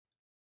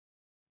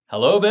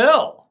Hello,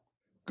 Bill.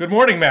 Good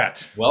morning,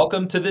 Matt.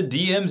 Welcome to the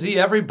DMZ,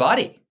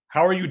 everybody.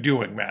 How are you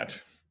doing,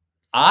 Matt?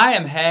 I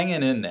am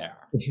hanging in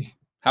there.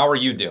 How are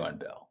you doing,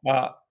 Bill?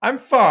 I'm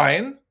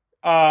fine.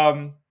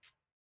 Let's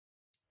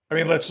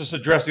just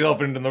address the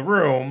elephant in the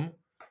room.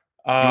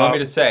 You want me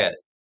to say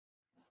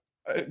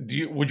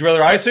it? Would you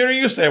rather I say it or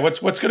you say it? What's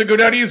going to go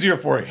down easier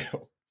for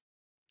you?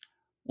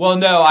 Well,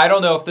 no, I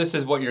don't know if this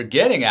is what you're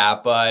getting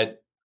at,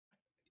 but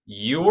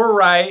you were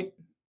right.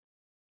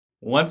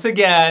 Once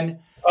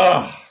again,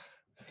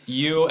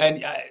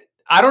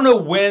 I don't know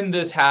when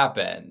this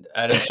happened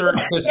at a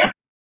certain.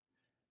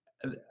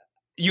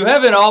 You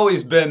haven't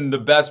always been the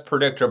best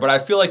predictor, but I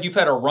feel like you've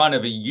had a run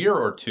of a year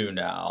or two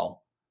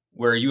now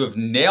where you have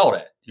nailed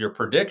it, your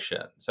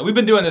predictions. So we've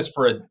been doing this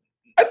for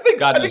I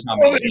think more than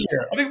a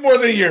year. I think more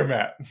than a year,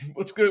 Matt.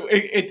 Let's go.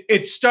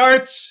 It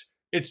starts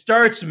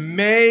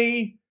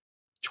May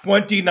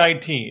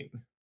 2019.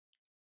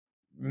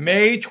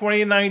 May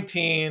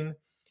 2019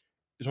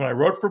 is when I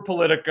wrote for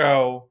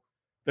Politico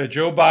that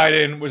Joe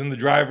Biden was in the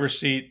driver's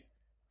seat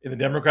in the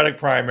Democratic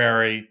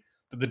primary,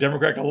 that the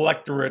Democratic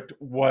electorate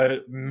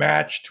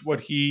matched what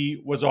he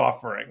was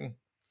offering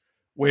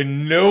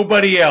when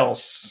nobody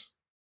else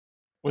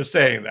was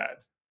saying that.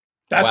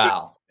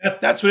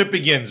 That's when it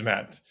begins,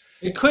 Matt.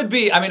 It could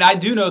be. I mean, I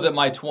do know that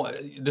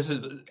this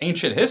is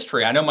ancient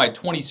history. I know my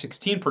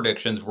 2016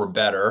 predictions were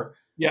better.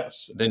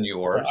 Yes, than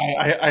yours.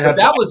 I had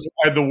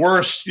the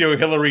worst,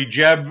 Hillary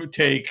Jeb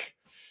take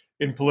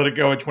in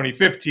Politico in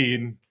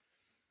 2015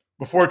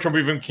 before Trump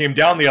even came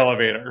down the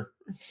elevator.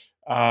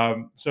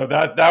 So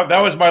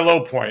that was my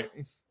low point.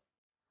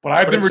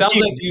 But it sounds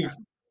like you've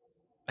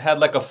had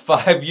like a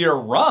 5-year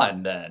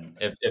run then,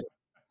 if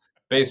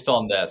based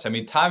on this. I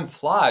mean, time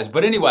flies.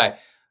 But anyway,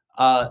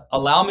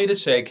 allow me to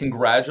say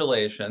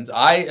congratulations.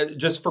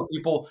 Just for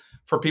people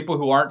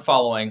who aren't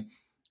following,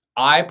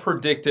 I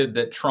predicted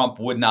that Trump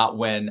would not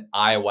win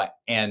Iowa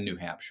and New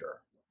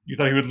Hampshire. You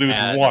thought he would lose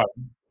one?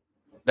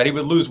 That he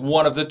would lose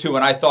one of the two,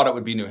 and I thought it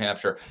would be New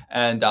Hampshire.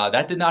 And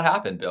that did not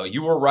happen, Bill.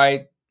 You were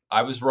right.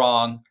 I was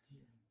wrong.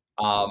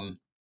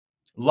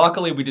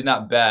 Luckily, we did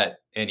not bet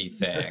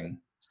anything.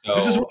 So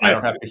this is when I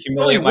don't have to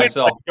humiliate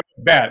myself.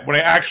 When I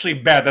actually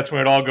bet, that's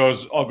when it all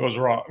goes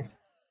wrong.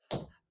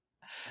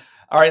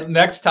 All right,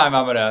 next time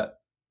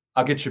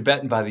I'll get you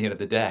betting by the end of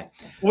the day.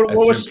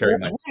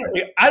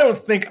 I don't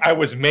think I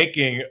was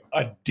making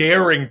a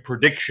daring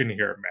prediction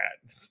here,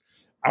 Matt.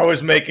 I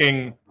was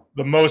making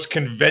the most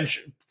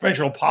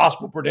conventional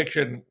possible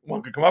prediction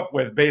one could come up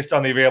with based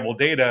on the available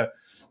data.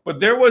 But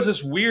there was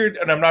this weird,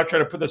 and I'm not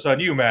trying to put this on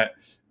you, Matt,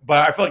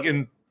 but I feel like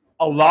in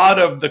a lot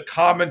of the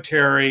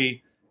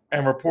commentary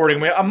and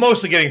reporting, I'm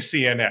mostly getting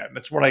CNN.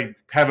 That's what I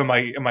have in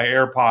my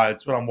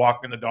AirPods when I'm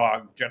walking the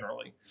dog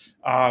generally.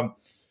 I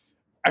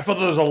felt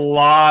there was a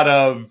lot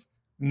of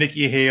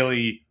Nikki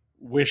Haley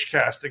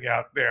wishcasting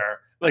out there.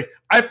 Like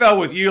I felt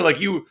with you, like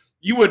you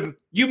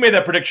made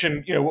that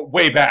prediction,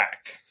 way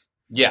back.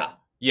 Yeah.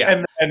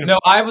 No,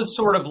 I was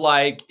sort of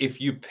like,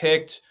 if you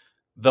picked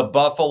the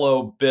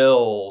Buffalo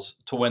Bills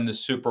to win the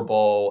Super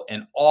Bowl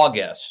in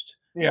August,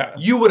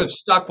 you would have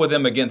stuck with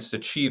them against the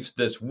Chiefs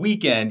this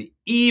weekend,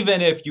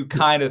 even if you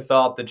kind of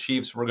thought the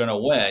Chiefs were going to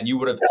win. You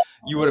would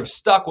have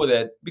stuck with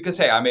it because,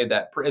 hey, I made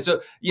that.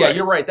 So right.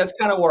 You're right. That's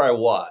kind of where I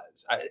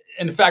was.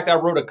 In fact, I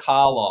wrote a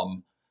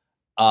column,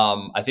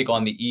 I think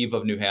on the eve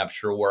of New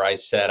Hampshire, where I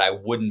said I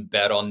wouldn't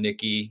bet on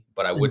Nikki,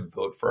 but I would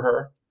vote for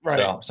her. Right.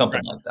 So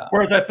something like that.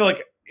 Whereas I feel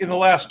like in the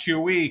last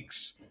 2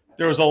 weeks,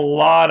 there was a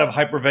lot of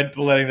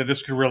hyperventilating that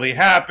this could really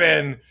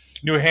happen.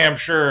 New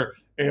Hampshire,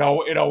 it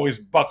always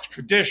bucks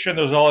tradition.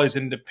 There's always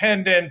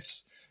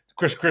independents.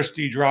 Chris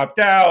Christie dropped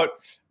out.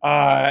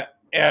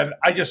 And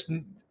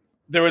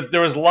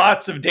there was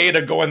lots of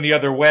data going the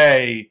other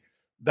way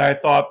that I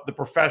thought the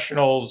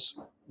professionals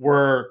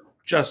were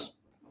just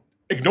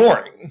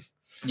ignoring.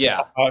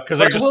 Yeah.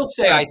 Because I will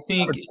say, I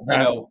think,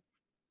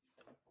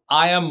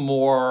 I am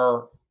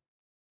more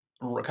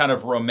kind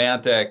of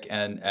romantic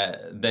and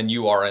than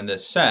you are in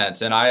this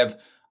sense. And I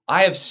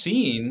have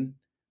seen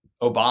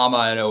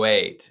Obama in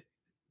 2008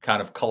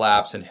 kind of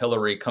collapse and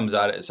Hillary comes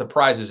out, it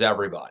surprises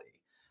everybody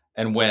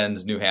and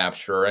wins New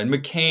Hampshire, and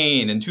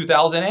McCain in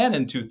 2000 and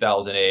in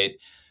 2008.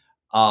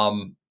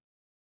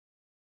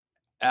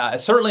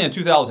 Certainly in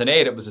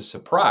 2008, it was a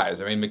surprise.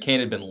 I mean, McCain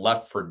had been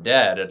left for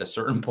dead at a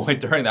certain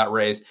point during that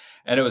race,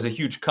 and it was a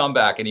huge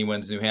comeback, and he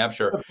wins New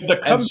Hampshire. The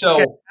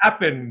comeback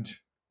happened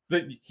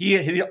that he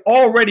had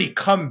already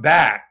come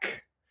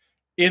back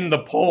in the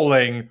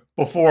polling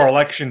before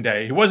Election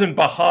Day. He wasn't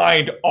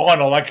behind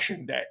on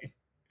Election Day.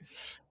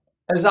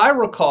 As I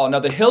recall, now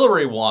the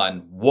Hillary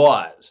one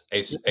was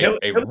a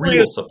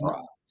real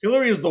surprise.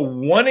 Hillary is the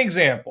one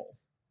example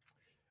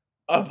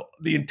of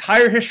the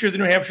entire history of the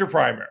New Hampshire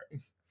primary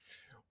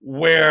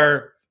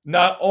where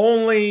not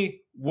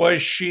only was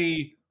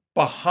she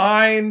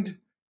behind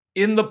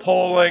in the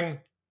polling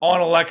on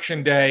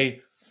Election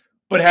Day,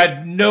 but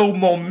had no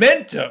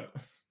momentum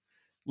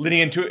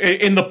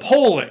in the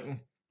polling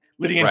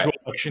leading into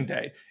Election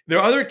Day. There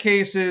are other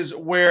cases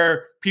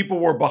where people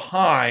were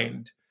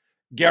behind.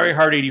 Gary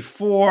Hart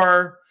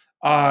 84,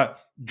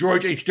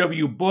 George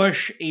H.W.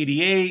 Bush,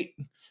 88.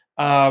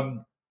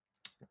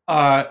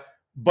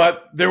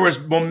 But there was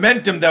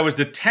momentum that was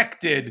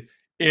detected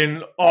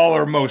in all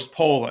or most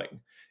polling.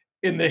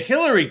 In the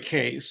Hillary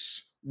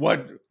case,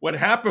 what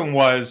happened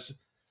was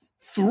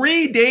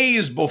 3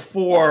 days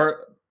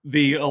before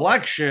the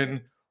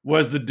election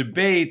was the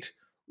debate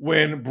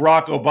when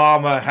Barack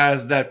Obama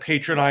has that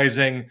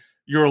patronizing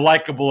 "you're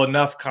likable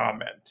enough"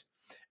 comment.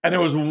 And it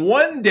was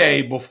 1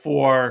 day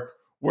before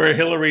where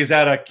Hillary's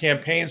at a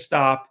campaign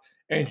stop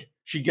and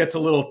she gets a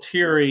little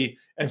teary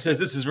and says,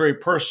 "This is very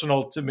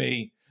personal to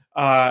me."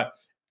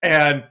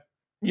 And,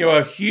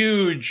 a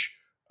huge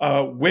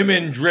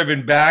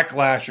women-driven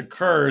backlash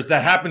occurs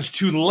that happens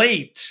too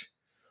late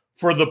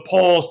for the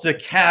polls to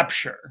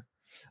capture.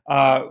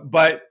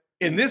 But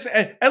in this,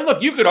 and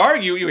look, you could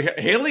argue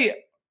Haley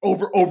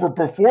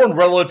overperformed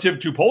relative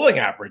to polling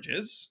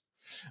averages.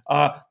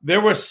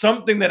 There was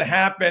something that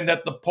happened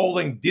that the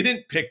polling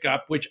didn't pick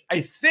up, which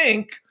I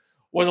think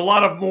was a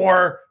lot of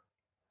more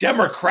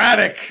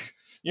Democratic,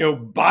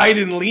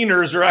 Biden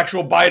leaners or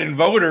actual Biden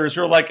voters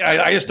who are like,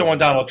 I just don't want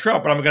Donald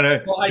Trump, but I'm going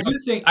to. Well, I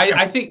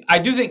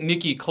do think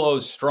Nikki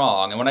closed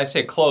strong, and when I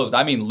say closed,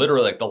 I mean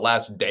literally like the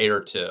last day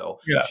or two.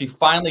 Yeah. She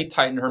finally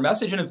tightened her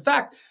message, and in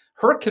fact,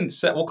 her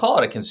we'll call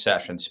it a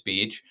concession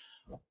speech,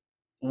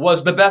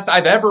 was the best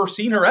I've ever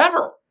seen her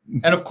ever.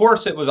 And of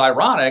course, it was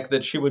ironic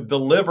that she would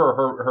deliver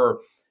her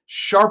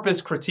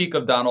sharpest critique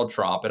of Donald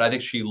Trump, and I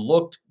think she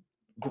looked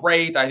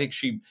great. I think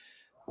she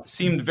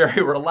seemed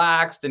very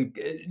relaxed, and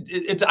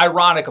it's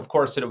ironic, of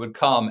course, that it would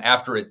come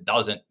after it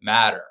doesn't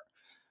matter.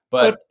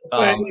 But it's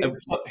a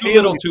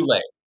little too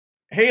late.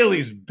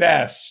 Haley's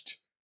best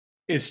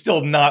is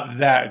still not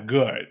that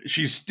good.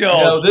 She's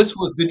still. No,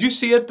 did you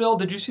see it, Bill?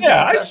 Did you see?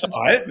 Yeah, I saw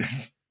it.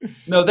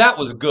 No, that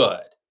was good.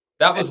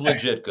 That was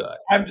legit good.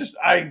 I'm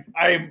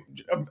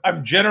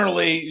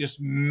generally just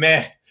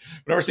meh.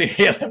 Whenever I see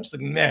Haley, I'm just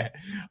like meh.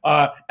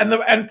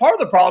 And part of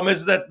the problem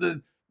is that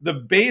the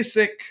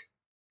basic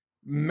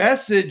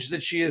message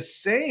that she is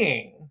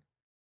saying,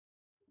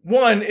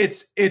 one,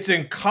 it's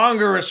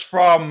incongruous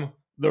from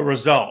the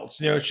results.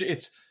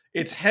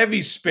 It's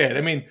heavy spin.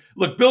 I mean,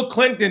 look, Bill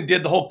Clinton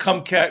did the whole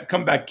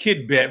comeback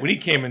kid bit when he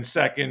came in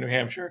second in New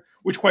Hampshire,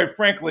 which quite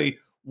frankly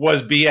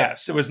was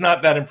BS. It was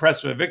not that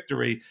impressive a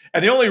victory.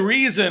 And the only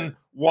reason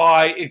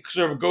why it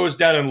sort of goes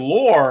down in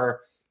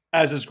lore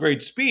as his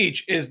great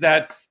speech is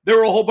that there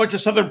were a whole bunch of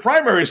Southern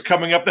primaries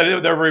coming up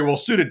that they're very well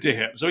suited to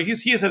him. So he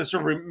has had to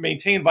sort of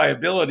maintain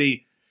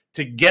viability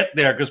to get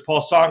there because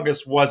Paul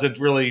Tsongas wasn't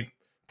really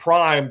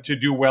primed to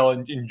do well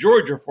in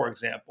Georgia, for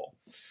example.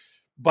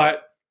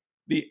 But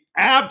the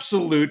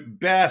absolute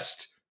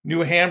best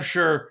New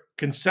Hampshire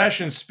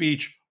concession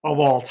speech of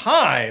all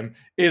time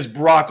is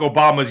Barack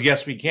Obama's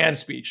 "Yes, We Can"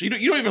 speech. You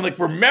don't even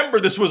remember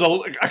this was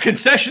a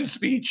concession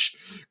speech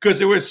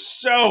because it was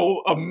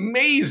so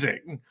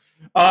amazing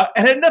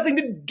and had nothing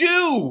to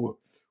do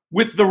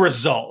with the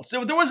results.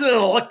 There wasn't an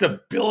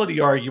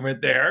electability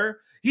argument there.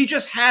 He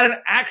just had an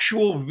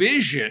actual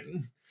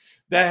vision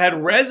that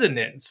had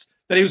resonance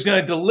that he was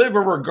going to deliver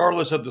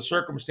regardless of the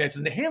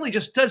circumstances. And Haley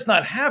just does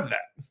not have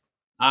that.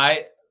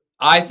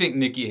 I think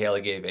Nikki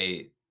Haley gave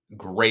a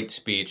great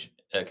speech,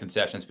 a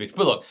concession speech.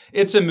 But look,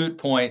 it's a moot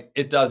point.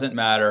 It doesn't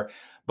matter.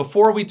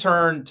 Before we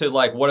turn to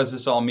what does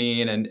this all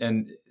mean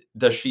and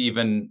does she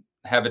even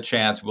have a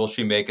chance? Will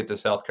she make it to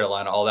South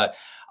Carolina? All that.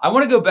 I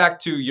want to go back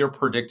to your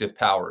predictive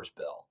powers,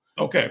 Bill.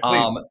 Okay,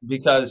 please.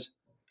 Because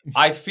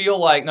I feel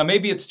like, now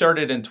maybe it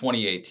started in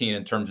 2018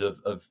 in terms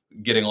of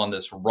getting on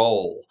this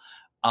roll.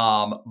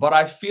 But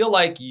I feel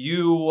like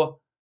you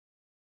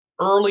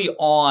early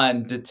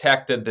on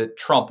detected that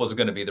Trump was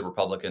going to be the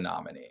Republican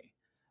nominee.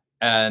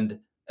 And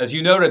as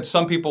you noted,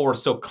 some people were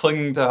still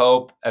clinging to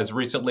hope as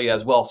recently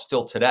as, well,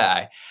 still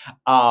today.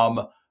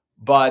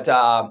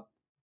 But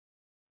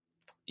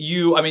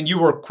you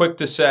were quick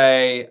to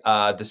say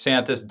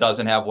DeSantis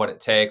doesn't have what it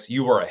takes.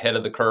 You were ahead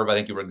of the curve. I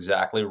think you were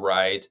exactly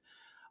right.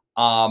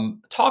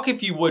 Talk,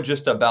 if you would,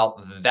 just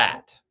about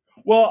that.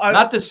 Well,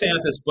 not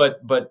DeSantis,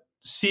 but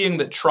seeing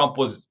that Trump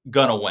was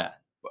gonna win.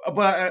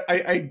 But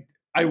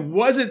I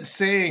wasn't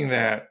saying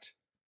that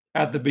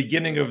at the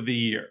beginning of the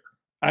year.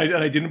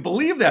 I didn't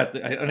believe that,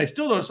 and I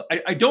still don't.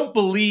 I don't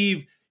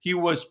believe he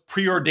was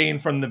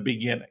preordained from the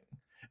beginning.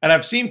 And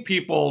I've seen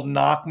people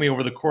knock me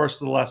over the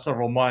course of the last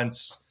several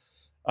months.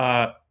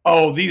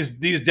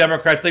 These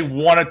Democrats, they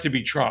want it to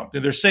be Trump.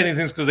 They're saying these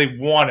things because they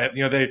want it.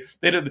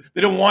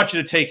 They don't want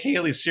you to take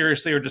Haley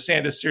seriously or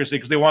DeSantis seriously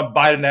because they want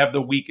Biden to have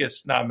the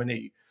weakest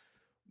nominee.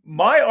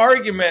 My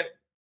argument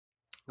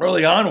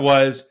early on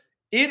was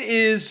it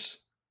is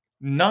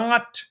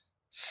not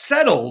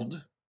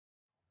settled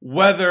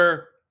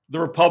whether the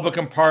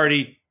Republican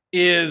Party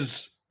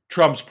is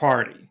Trump's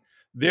party.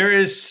 There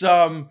is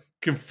some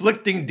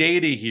conflicting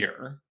data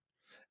here,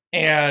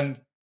 and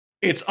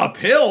it's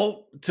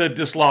uphill to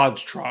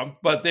dislodge Trump,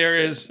 but there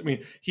is,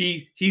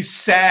 he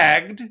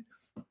sagged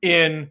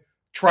in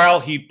trial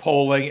heat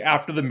polling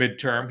after the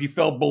midterm. He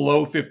fell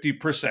below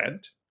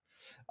 50%.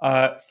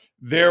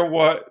 there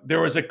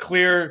was a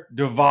clear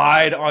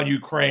divide on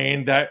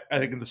Ukraine that I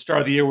think at the start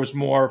of the year was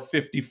more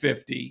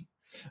 50-50.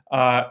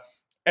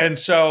 And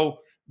so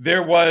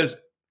there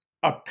was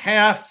a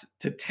path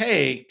to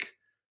take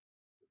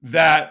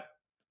that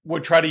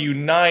would try to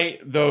unite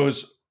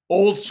those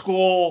old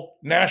school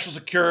national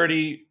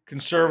security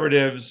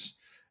conservatives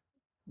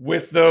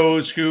with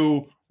those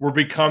who were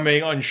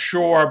becoming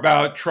unsure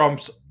about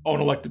Trump's own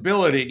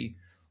electability.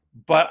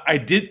 But I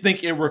did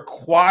think it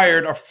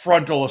required a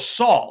frontal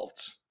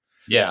assault.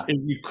 Yeah.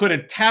 You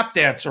couldn't tap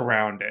dance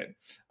around it.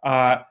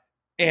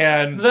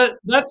 And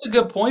that's a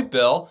good point,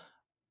 Bill.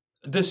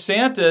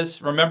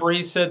 DeSantis, remember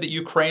he said that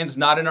Ukraine's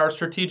not in our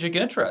strategic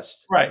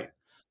interest. Right.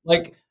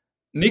 Like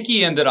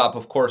Nikki ended up,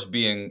 of course,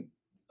 being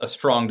a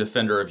strong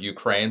defender of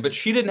Ukraine, but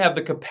she didn't have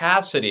the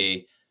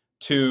capacity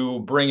to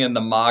bring in the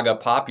MAGA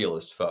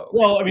populist folks.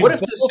 Well, I mean, what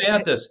if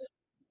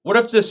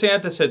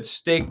DeSantis had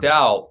staked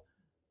out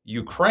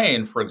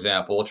Ukraine, for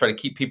example, try to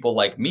keep people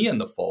like me in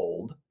the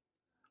fold,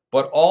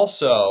 but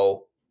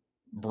also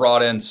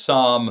brought in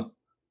some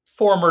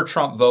former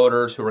Trump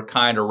voters who were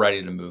kind of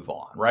ready to move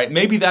on, right?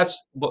 Maybe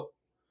that's what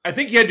I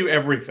think he had to do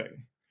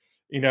everything.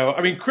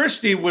 I mean,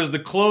 Christie was the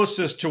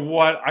closest to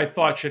what I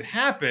thought should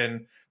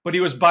happen, but he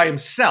was by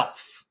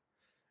himself,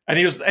 and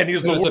he was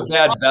a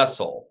bad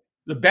vessel.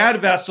 The bad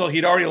vessel.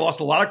 He'd already lost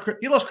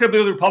he lost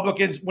credibility with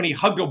Republicans when he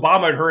hugged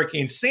Obama at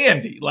Hurricane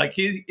Sandy. Like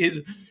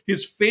his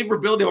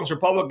favorability amongst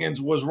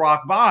Republicans was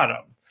rock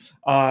bottom.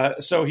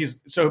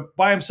 So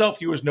by himself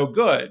he was no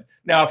good.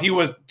 Now, if he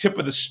was tip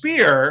of the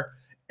spear,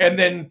 and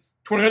then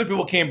 20 other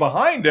people came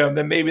behind him,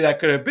 then maybe that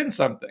could have been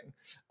something.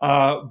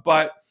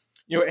 But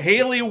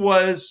Haley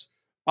was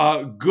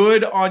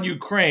good on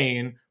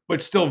Ukraine,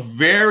 but still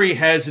very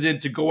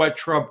hesitant to go at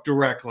Trump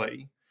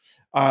directly.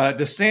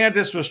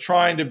 DeSantis was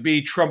trying to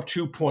be Trump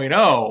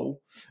 2.0.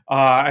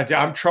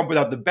 I'm Trump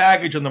without the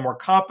baggage. I'm the more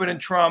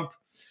competent Trump.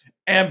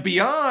 And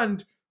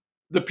beyond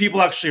the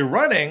people actually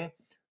running,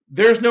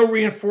 there's no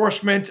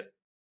reinforcement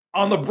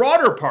on the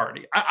broader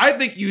party. I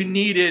think you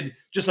needed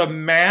just a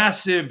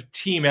massive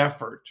team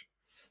effort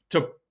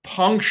to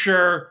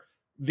puncture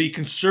the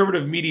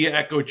conservative media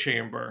echo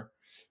chamber.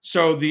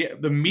 So the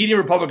median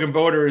Republican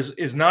voter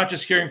is not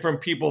just hearing from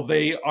people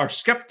they are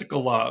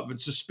skeptical of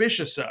and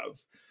suspicious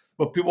of,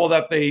 but people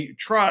that they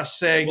trust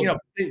saying,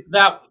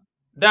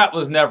 that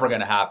was never going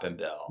to happen,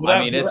 Bill.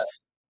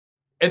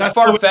 It's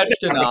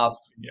far-fetched enough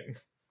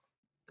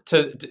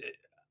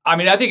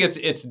I think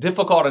it's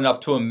difficult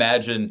enough to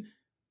imagine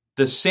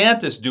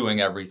DeSantis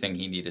doing everything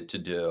he needed to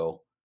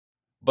do,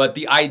 but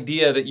the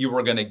idea that you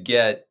were going to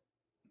get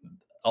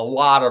a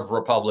lot of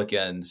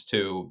Republicans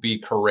to be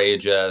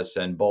courageous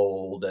and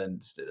bold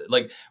and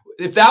like,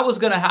 if that was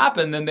going to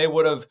happen, then they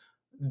would have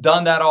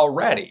done that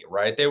already,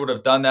 right? They would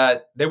have done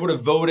that. They would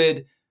have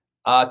voted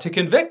to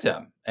convict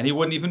him, and he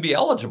wouldn't even be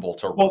eligible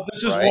to run. Well,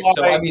 this is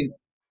why.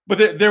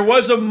 But there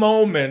was a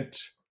moment,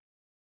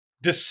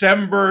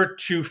 December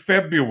to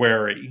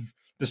February,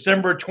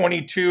 December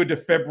 22 to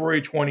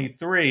February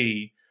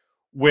 23,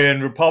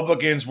 when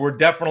Republicans were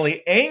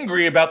definitely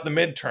angry about the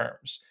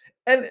midterms.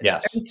 And,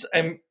 yes.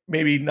 and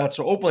maybe not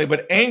so openly,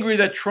 but angry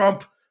that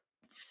Trump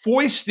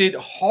foisted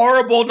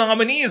horrible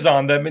nominees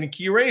on them in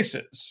key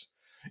races.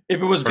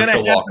 If it was going to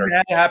happen, it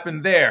had to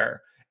happen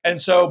there. And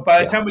so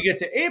by the time we get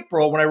to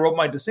April, when I wrote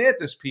my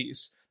DeSantis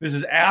piece, this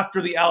is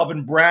after the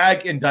Alvin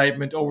Bragg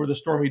indictment over the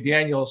Stormy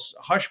Daniels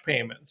hush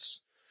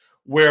payments,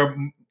 where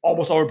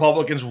almost all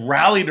Republicans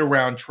rallied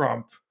around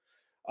Trump.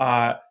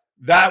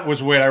 That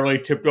was when I really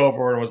tipped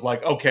over and was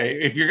like, okay,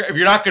 if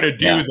you're not going to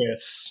do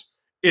this,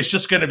 it's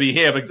just going to be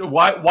him. Like,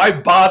 why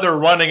bother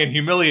running and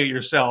humiliate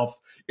yourself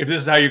if this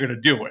is how you're going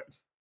to do it?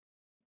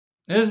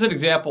 And this is an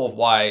example of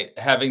why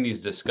having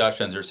these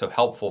discussions are so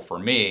helpful for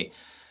me,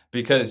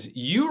 because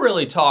you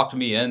really talked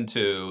me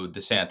into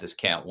DeSantis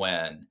can't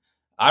win.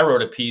 I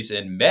wrote a piece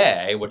in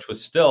May, which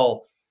was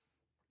still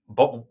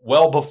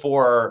well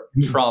before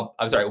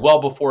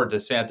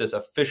DeSantis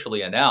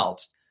officially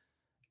announced,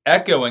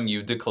 echoing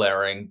you,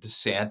 declaring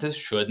DeSantis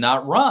should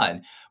not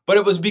run. But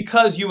it was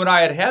because you and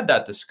I had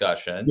that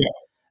discussion. Yeah.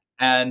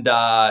 And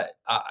I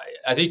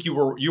think you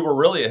were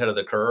really ahead of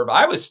the curve.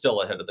 I was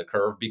still ahead of the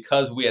curve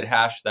because we had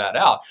hashed that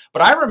out.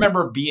 But I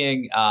remember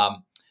being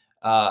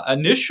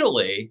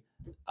initially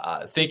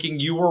thinking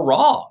you were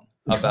wrong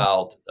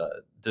about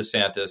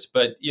DeSantis.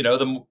 But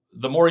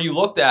the more you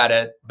looked at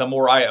it, the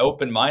more I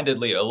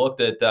open-mindedly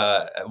looked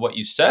at what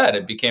you said.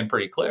 It became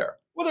pretty clear.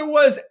 Well, there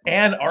was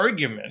an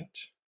argument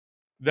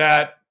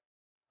that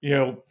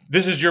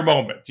this is your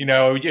moment.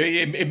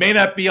 It may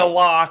not be a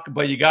lock,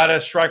 but you got to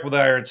strike while the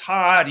iron's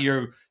hot.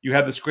 You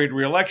have this great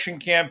reelection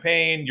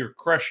campaign. You're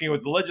crushing it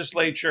with the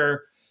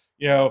legislature.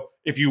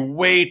 If you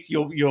wait,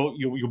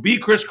 you'll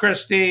beat Chris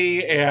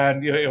Christie,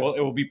 and it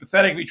will be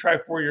pathetic if you try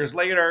 4 years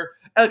later.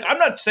 And I'm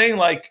not saying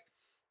like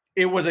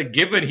it was a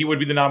given he would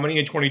be the nominee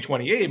in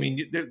 2028. I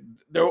mean,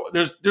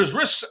 there's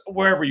risks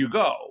wherever you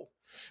go,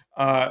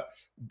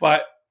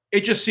 but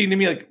it just seemed to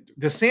me like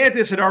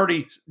DeSantis had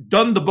already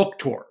done the book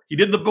tour. He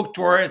did the book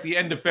tour at the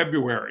end of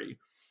February.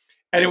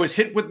 and it was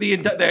hit with the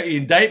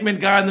indictment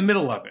guy in the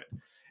middle of it.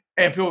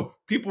 And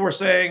people were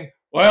saying,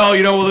 well,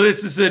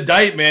 this is an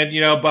indictment,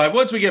 but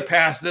once we get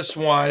past this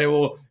one,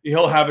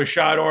 he'll have a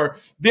shot, or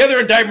the other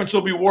indictments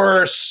will be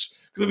worse.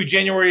 It'll be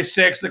January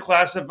 6th, the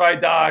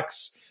classified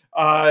docs.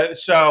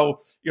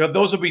 So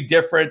those will be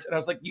different. And I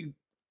was like,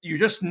 you're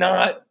just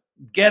not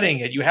getting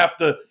it. You have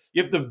to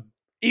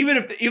even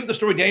if the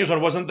Stormy Daniels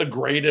one wasn't the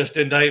greatest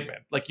indictment,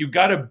 like you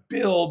got to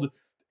build.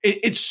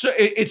 It's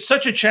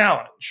such a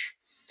challenge.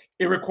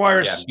 It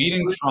requires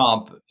beating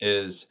Trump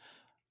is.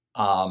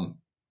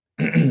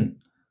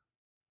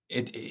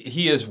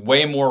 He is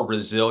way more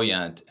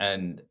resilient,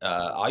 and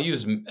I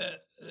use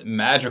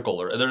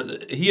magical.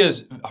 He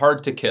is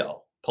hard to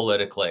kill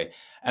politically,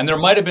 and there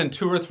might have been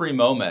 2 or 3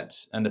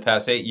 moments in the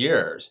past 8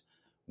 years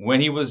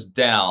when he was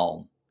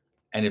down,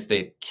 and if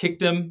they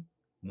kicked him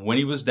when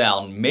he was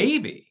down,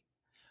 maybe,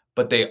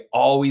 but they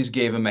always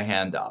gave him a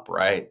hand up,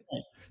 right?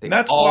 They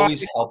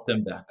always helped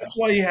him back up. That's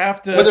why you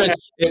have to. Whether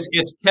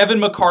it's Kevin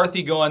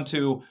McCarthy going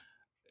to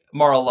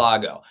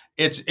Mar-a-Lago,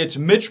 it's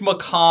Mitch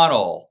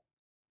McConnell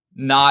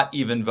not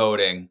even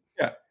voting.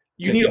 Yeah,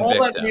 you need all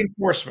that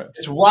reinforcement.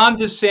 It's Ron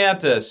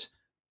DeSantis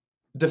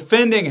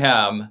defending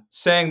him,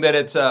 saying that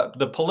it's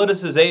the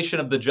politicization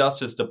of the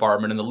Justice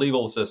Department and the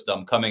legal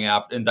system coming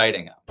after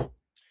indicting him.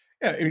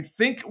 Yeah,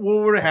 think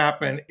what would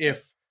happen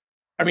if,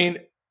 in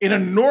a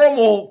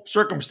normal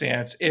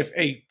circumstance, if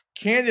a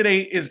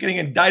candidate is getting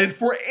indicted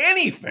for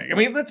anything.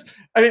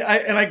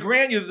 I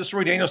grant you that the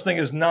Stormy Daniels thing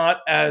is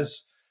not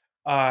as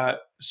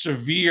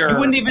severe. You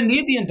wouldn't even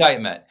need the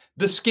indictment.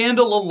 The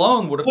scandal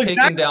alone would have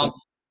taken down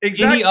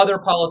any other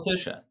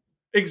politician.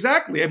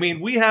 Exactly.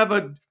 We have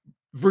a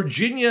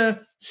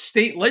Virginia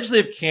state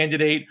legislative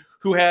candidate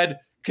who had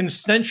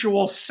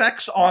consensual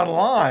sex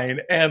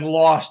online and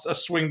lost a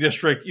swing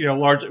district,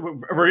 large,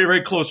 very, very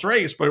close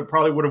race, but it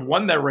probably would have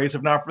won that race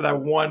if not for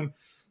that one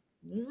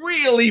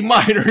really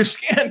minor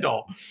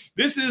scandal.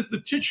 This is the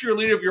titular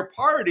leader of your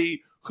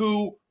party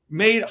who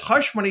made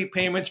hush money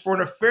payments for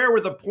an affair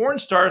with a porn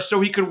star so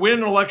he could win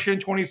an election in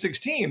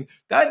 2016.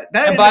 And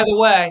by the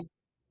way,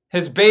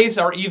 his base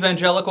are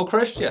evangelical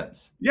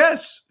Christians.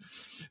 Yes.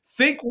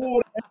 Think what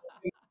would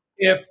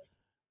happen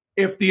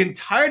if the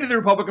entirety of the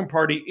Republican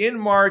Party in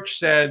March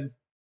said,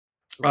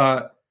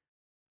 I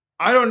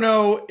don't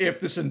know if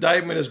this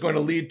indictment is going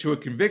to lead to a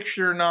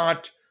conviction or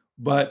not,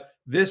 but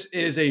this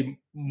is a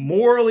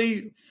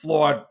morally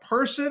flawed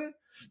person.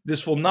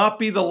 This will not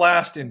be the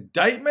last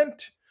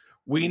indictment.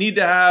 We need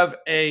to have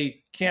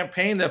a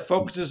campaign that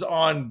focuses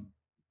on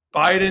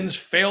Biden's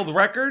failed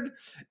record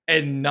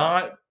and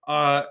not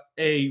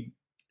a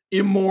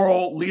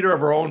immoral leader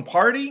of our own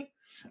party.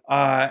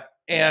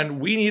 And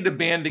we need to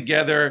band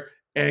together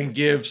and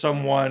give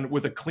someone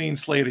with a clean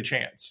slate a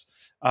chance.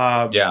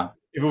 If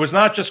it was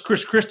not just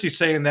Chris Christie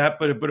saying that,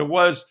 but if it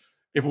was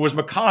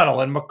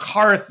McConnell and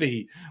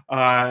McCarthy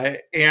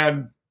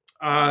and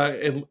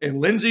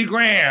Lindsey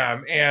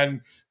Graham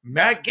and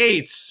Matt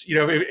Gaetz,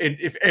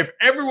 if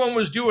everyone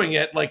was doing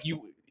it, like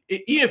even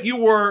if you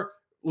were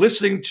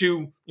listening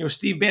to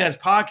Steve Bannon's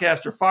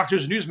podcast or Fox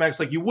News Newsmax,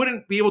 like you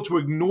wouldn't be able to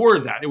ignore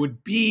that. It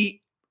would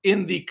be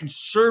in the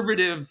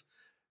conservative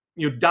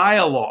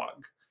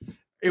dialogue.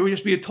 It would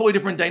just be a totally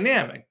different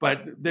dynamic,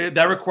 but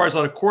that requires a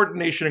lot of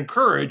coordination and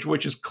courage,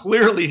 which is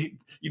clearly,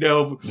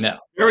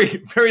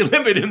 very, very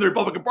limited in the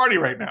Republican Party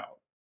right now.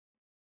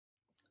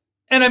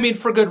 And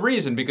for good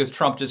reason, because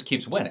Trump just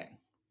keeps winning.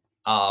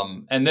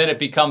 And then it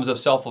becomes a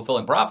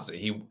self-fulfilling prophecy.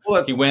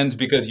 He wins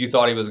because you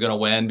thought he was going to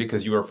win,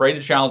 because you were afraid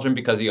to challenge him,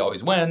 because he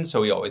always wins.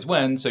 So he always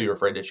wins. So you're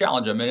afraid to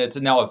challenge him. And it's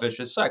now a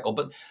vicious cycle.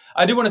 But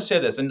I do want to say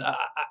this, and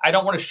I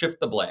don't want to shift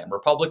the blame.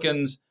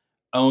 Republicans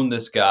own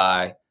this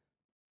guy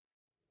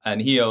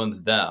and he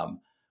owns them.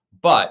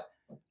 But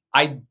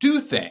I do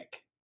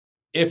think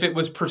if it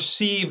was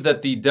perceived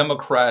that the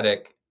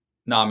Democratic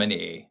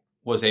nominee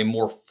was a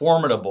more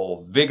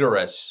formidable,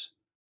 vigorous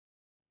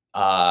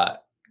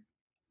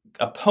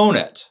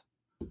opponent,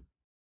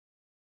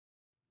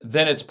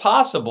 then it's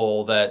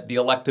possible that the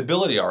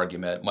electability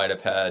argument might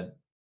have had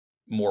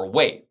more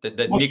weight. That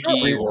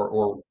Nikki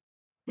or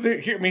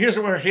here's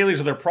where Haley's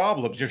other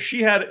problems.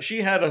 She had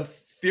a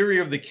theory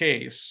of the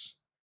case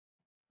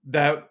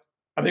that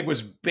I think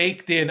was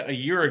baked in a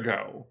year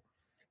ago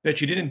that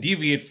she didn't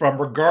deviate from,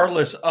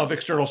 regardless of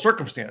external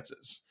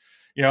circumstances.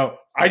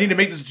 I need to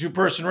make this a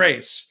 2-person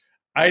race.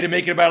 I need to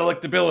make it about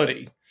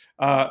electability.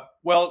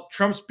 Well,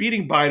 Trump's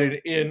beating Biden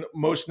in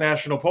most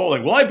national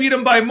polling. Well, I beat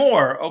him by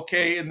more.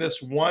 Okay, in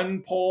this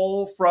one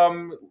poll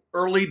from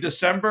early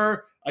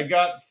December, I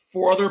got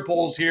 4 other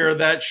polls here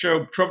that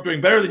show Trump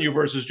doing better than you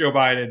versus Joe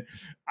Biden.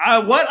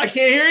 What? I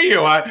can't hear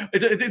you.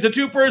 It's a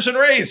 2-person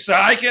race.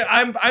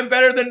 I'm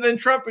better than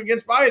Trump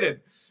against Biden.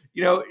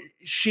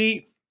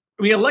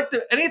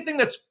 Anything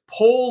that's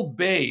poll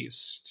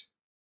based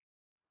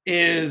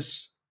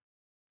is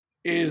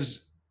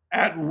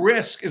at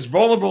risk, is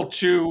vulnerable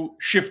to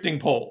shifting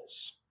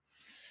polls.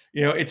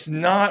 It's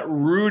not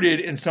rooted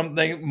in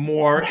something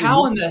more.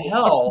 How in the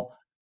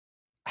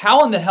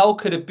hell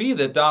could it be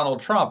that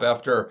Donald Trump,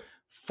 after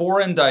 4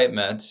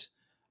 indictments,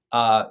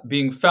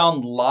 being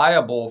found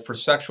liable for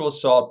sexual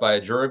assault by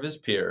a jury of his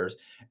peers,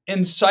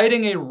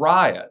 inciting a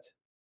riot.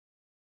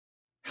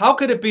 How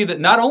could it be that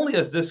not only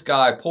is this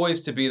guy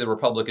poised to be the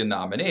Republican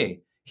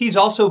nominee, he's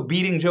also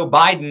beating Joe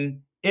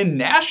Biden in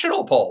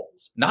national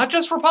polls, not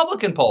just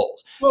Republican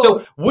polls? Well,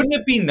 so wouldn't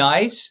it be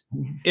nice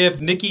if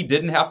Nikki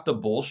didn't have to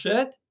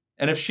bullshit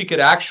and if she could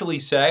actually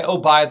say, oh,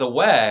 by the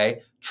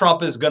way,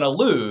 Trump is going to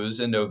lose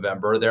in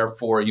November,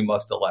 therefore you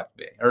must elect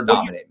me or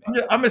nominate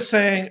me? I'm just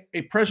saying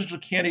a presidential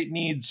candidate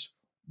needs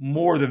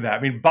more than that.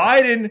 I mean,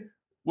 Biden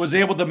was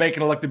able to make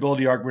an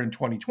electability argument in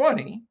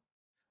 2020,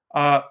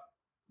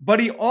 but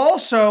he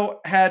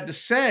also had to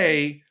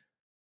say,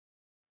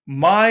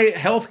 my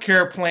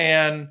healthcare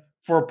plan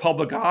for a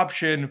public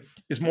option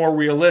is more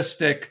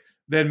realistic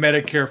than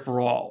Medicare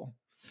for all.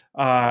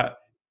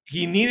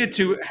 He needed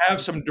to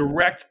have some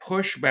direct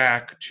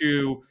pushback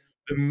to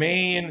the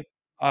main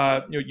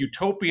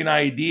utopian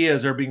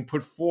ideas that are being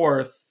put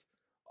forth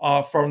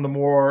from the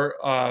more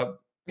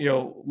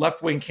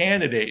left-wing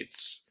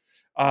candidates,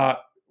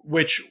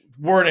 which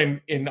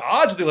weren't in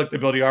odds with the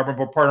electability argument,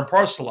 but part and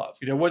parcel of.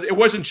 It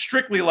wasn't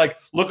strictly like,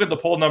 look at the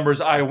poll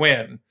numbers, I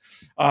win.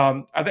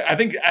 I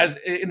think as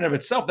in and of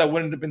itself, that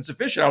wouldn't have been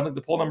sufficient. I don't think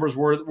the poll numbers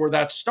were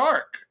that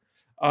stark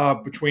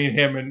between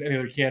him and any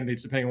other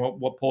candidates, depending on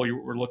what poll you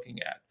were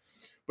looking at.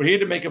 But he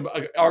had to make an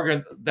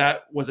argument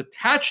that was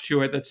attached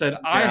to it that said,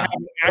 I have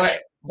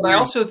but I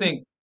also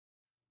think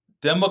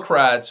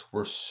Democrats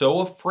were so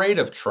afraid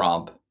of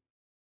Trump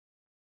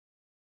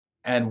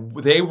and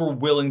they were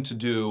willing to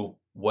do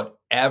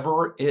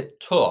whatever it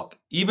took,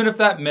 even if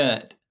that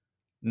meant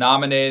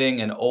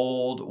nominating an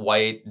old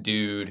white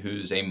dude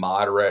who's a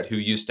moderate who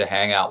used to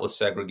hang out with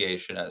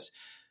segregationists.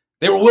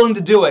 They were willing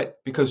to do it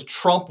because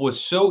Trump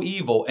was so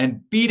evil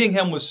and beating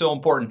him was so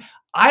important.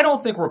 I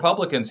don't think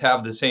Republicans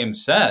have the same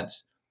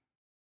sense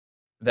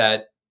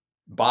that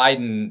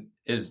Biden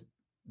is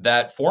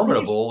that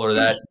formidable or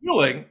that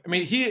feeling.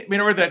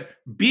 Or that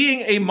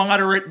being a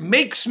moderate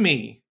makes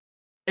me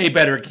a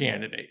better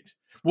candidate,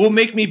 will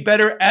make me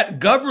better at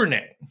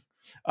governing.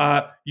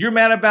 You're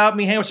mad about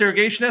me hanging with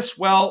segregationists?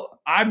 Well,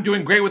 I'm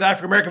doing great with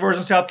African American voters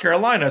in South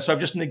Carolina, so I've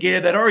just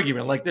negated that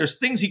argument. Like, there's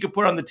things he could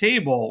put on the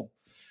table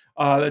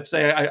that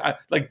say, I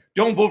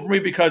don't vote for me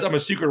because I'm a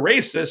secret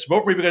racist.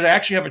 Vote for me because I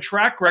actually have a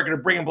track record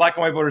of bringing black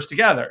and white voters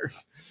together.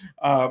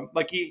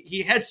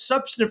 He had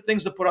substantive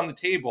things to put on the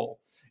table,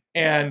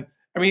 and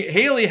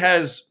Haley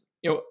has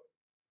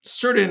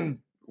certain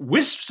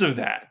wisps of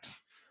that,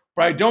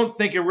 but I don't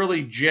think it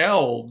really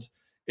gelled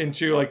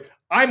into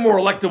I'm more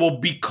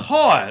electable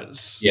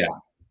because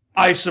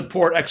I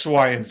support X,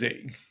 Y, and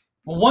Z.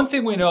 Well, one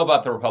thing we know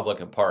about the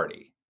Republican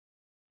Party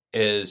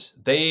is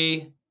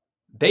they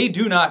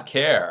do not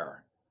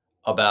care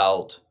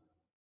about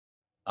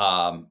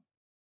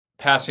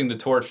passing the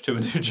torch to a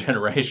new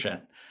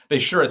generation. They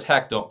sure as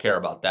heck don't care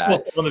about that. Well,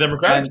 some of the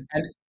Democrats.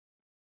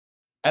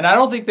 And I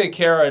don't think they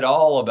care at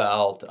all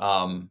about,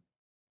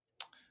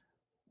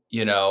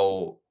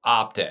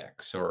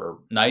 optics or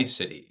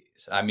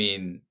niceties.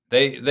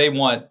 They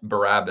want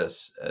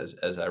Barabbas,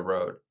 as I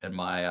wrote in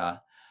my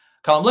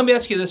column. Let me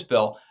ask you this,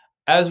 Bill.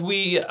 As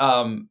we,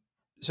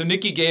 so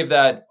Nikki gave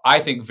that, I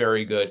think,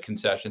 very good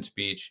concession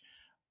speech.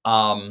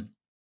 And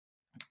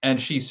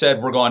she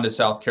said, we're going to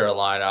South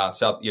Carolina,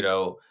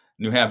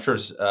 New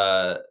Hampshire's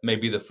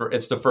maybe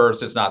it's the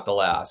first, it's not the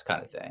last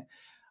kind of thing.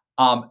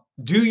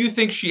 Do you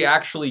think she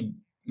actually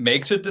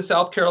makes it to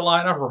South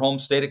Carolina, her home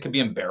state? It could be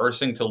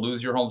embarrassing to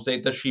lose your home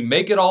state. Does she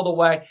make it all the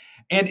way?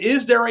 And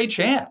is there a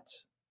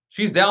chance?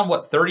 She's down,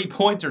 30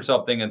 points or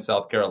something in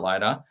South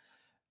Carolina.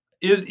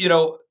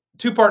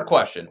 Two-part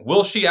question.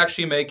 Will she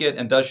actually make it?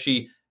 And does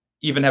she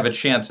even have a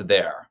chance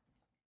there?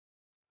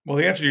 Well,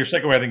 the answer to your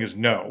second one, I think, is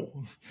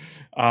no.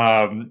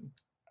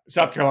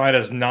 South Carolina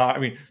is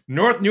not.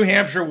 North New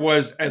Hampshire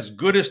was as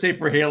good a state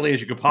for Haley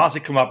as you could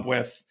possibly come up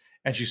with,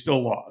 and she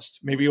still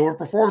lost. Maybe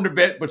overperformed a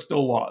bit, but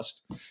still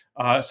lost.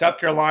 South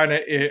Carolina,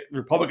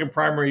 Republican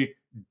primary,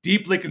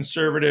 deeply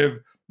conservative,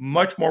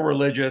 much more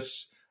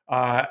religious,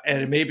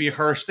 and it may be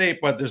her state,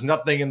 but there's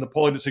nothing in the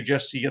polling that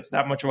suggests she gets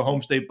that much of a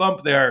home state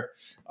bump there.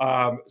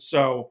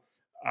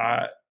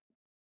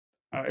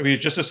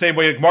 It's just the same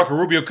way Marco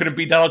Rubio couldn't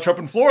beat Donald Trump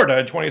in Florida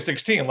in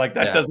 2016.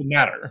 Doesn't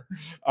matter.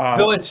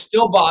 Bill, it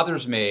still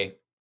bothers me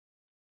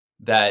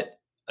that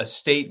a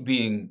state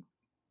being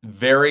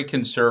very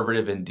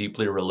conservative and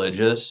deeply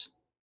religious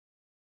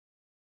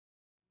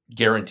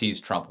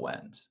guarantees Trump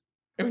wins.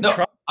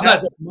 Trump I'm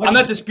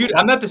not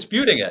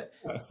disputing it.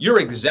 You're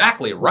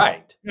exactly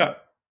right. Yeah.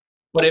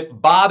 But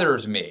it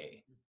bothers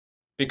me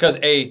because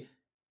a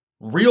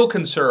real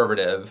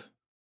conservative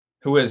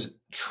who is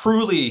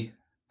truly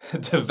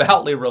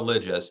devoutly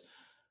religious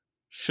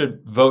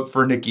should vote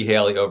for Nikki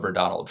Haley over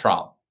Donald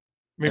Trump.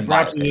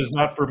 Perhaps it is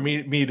not for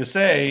me to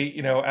say,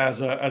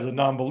 as a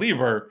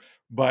non-believer,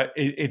 but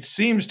it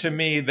seems to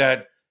me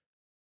that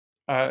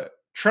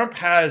Trump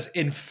has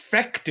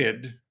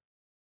infected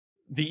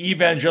the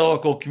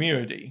evangelical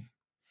community,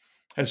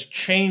 has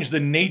changed the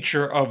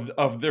nature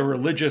of the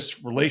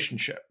religious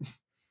relationship.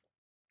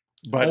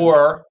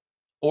 Or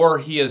or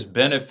he has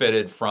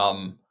benefited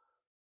from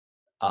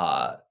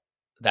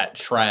that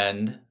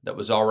trend that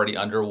was already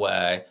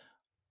underway,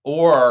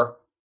 or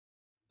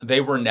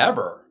they were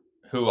never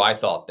who I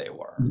thought they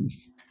were.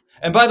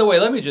 And by the way,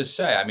 let me just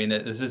say, I mean,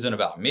 this isn't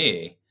about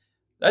me.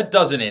 That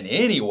doesn't in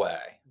any way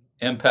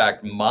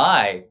impact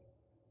my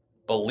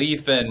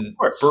belief in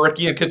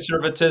Burkean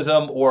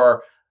conservatism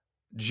or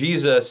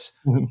Jesus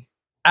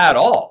at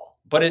all.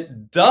 But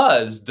it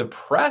does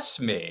depress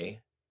me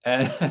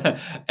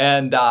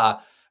and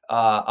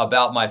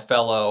about my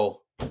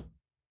fellow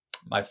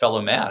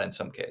man in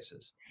some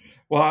cases.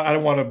 Well, I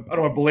don't want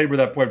to belabor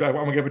that point. I'm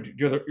going to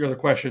get to your other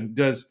question.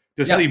 Does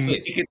Haley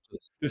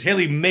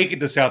make it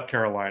to South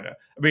Carolina?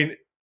 I mean,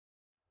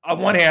 on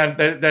one hand,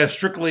 that is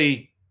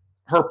strictly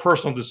her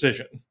personal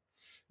decision.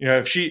 You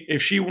know, if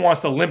she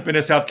wants to limp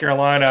into South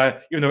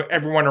Carolina, even though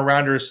everyone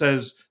around her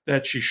says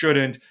that she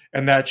shouldn't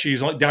and that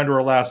she's down to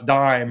her last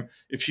dime,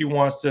 if she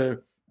wants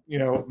to,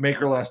 make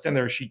her last stand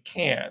there, she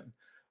can.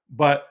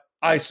 But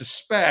I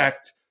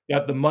suspect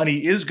that the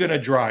money is going to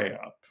dry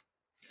up,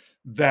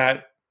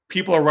 that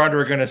people around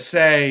her are going to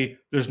say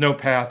there's no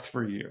path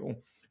for you.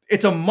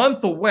 It's a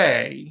month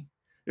away.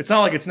 It's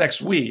not like it's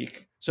next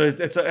week. So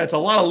it's a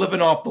lot of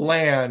living off the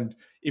land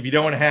if you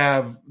don't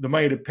have the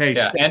money to pay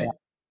staff.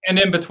 And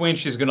in between,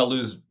 she's going to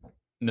lose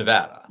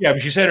Nevada. Yeah,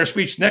 but she said her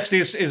speech next day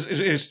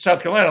is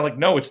South Carolina. Like,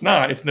 no, it's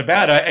not. It's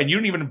Nevada. And you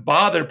don't even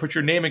bother to put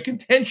your name in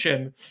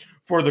contention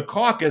for the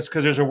caucus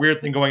because there's a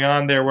weird thing going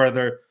on there where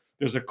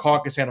there's a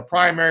caucus and a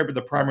primary, but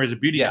the primary is a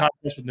beauty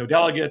contest with no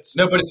delegates.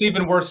 No, but it's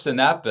even worse than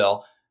that,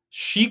 Bill.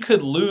 She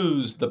could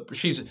lose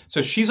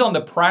she's on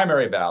the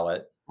primary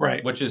ballot,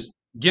 right? Which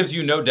gives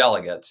you no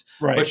delegates,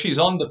 right? But she's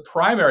on the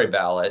primary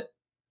ballot.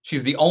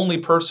 She's the only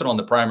person on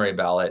the primary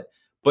ballot,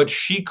 but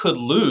she could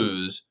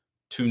lose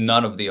to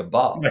none of the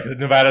above. Like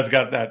Nevada's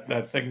got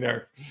that thing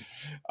there.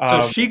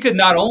 So she could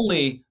not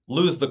only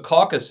lose the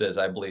caucuses,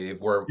 I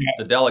believe, where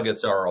the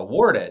delegates are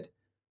awarded.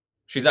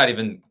 She's not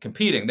even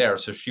competing there,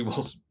 so she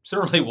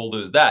certainly will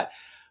lose that.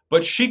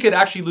 But she could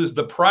actually lose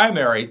the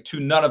primary to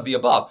none of the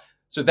above.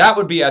 So that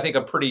would be, I think,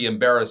 a pretty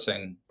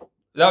embarrassing.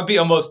 That would be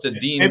almost a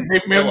Dean.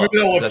 Maybe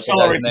they'll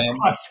accelerate the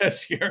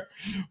process here,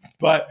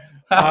 but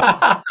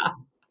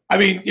I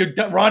mean,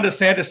 Ron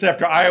DeSantis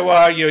after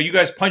Iowa, you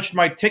guys punched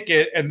my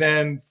ticket, and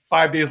then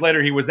 5 days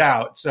later he was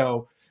out.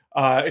 So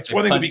it's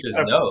one thing to be his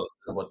nose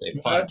is what they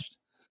punched.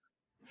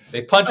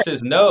 They punched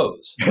his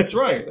nose. That's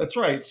right. That's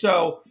right.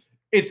 So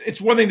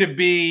it's one thing to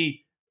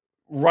be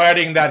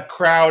riding that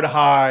crowd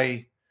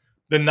high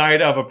the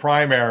night of a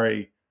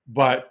primary,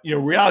 but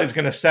reality is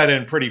going to set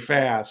in pretty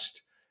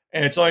fast,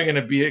 and it's only going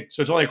to be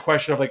so. It's only a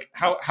question of like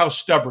how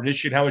stubborn is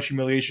she and how much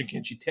humiliation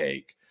can she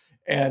take?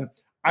 And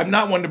I'm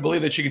not one to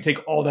believe that she can take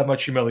all that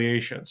much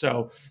humiliation.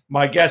 So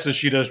my guess is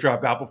she does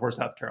drop out before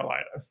South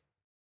Carolina.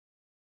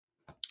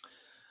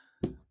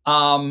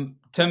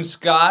 Tim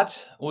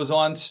Scott was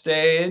on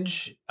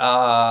stage.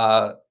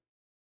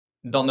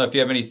 Don't know if you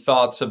have any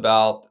thoughts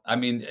about. I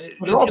mean,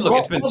 look,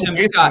 it's been Tim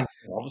Scott,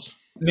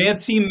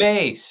 Nancy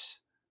Mace,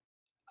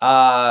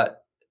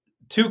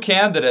 two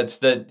candidates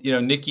that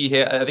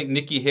I think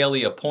Nikki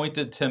Haley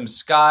appointed Tim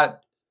Scott.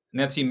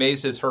 Nancy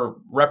Mace is her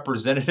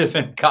representative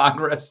in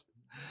Congress.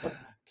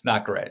 It's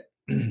not great.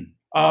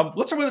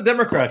 Let's start with the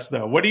Democrats,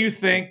 though. What do you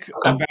think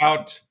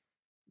about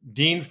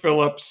Dean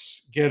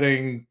Phillips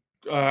getting?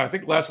 I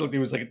think last look he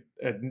was like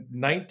at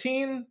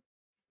 19.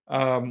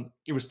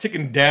 It was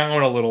ticking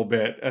down a little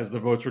bit as the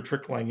votes were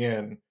trickling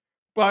in,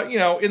 but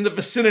in the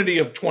vicinity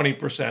of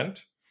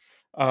 20%.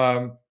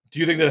 Do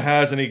you think that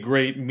has any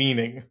great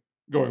meaning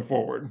going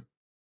forward?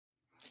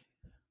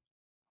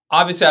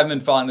 Obviously, I've been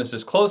following this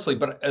as closely,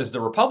 but as the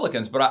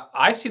Republicans, but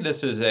I see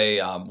this as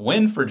a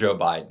win for Joe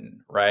Biden,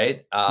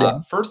 right?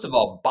 First of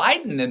all,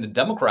 Biden and the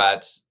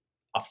Democrats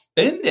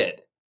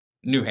offended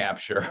New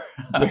Hampshire.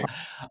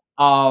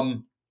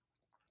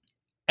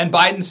 And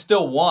Biden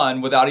still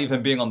won without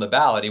even being on the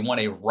ballot. He won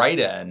a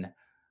write-in,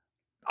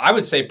 I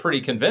would say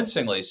pretty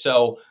convincingly.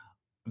 So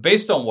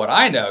based on what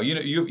I know,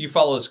 you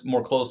follow this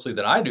more closely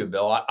than I do,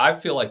 Bill. I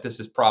feel like this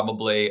is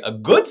probably a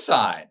good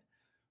sign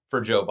for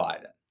Joe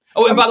Biden.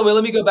 Oh, and by the way,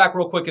 let me go back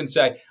real quick and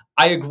say,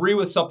 I agree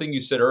with something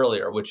you said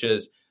earlier, which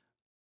is,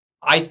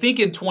 I think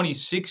in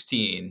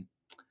 2016,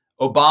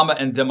 Obama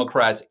and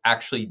Democrats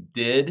actually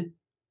did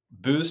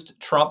boost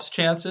Trump's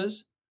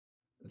chances.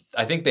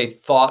 I think they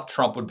thought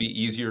Trump would be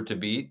easier to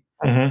beat.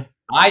 Mm-hmm.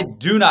 I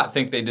do not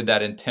think they did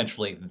that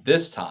intentionally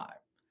this time.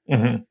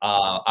 Mm-hmm.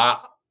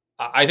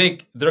 I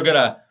think they're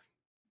going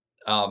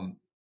to,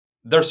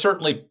 they're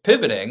certainly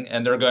pivoting,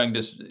 and they're going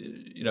to,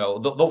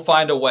 they'll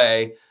find a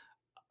way.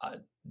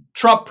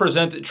 Trump is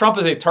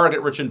a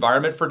target-rich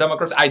environment for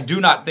Democrats. I do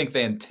not think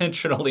they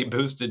intentionally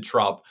boosted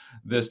Trump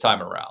this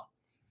time around.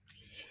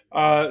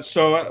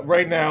 So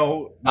right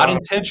now, not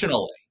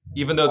intentionally,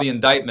 even though the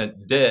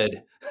indictment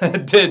did seal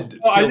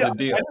the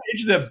deal. I'm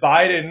interested that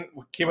Biden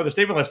came with a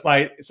statement last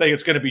night saying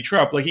it's going to be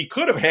Trump. Like, he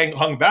could have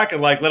hung back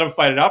and let him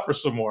fight it out for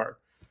some more.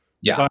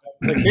 Yeah,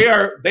 but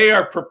they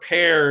are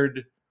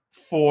prepared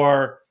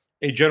for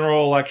a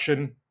general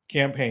election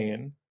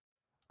campaign.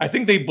 I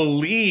think they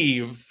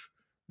believe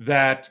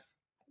that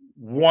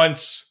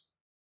once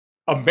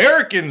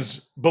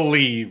Americans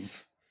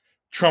believe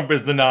Trump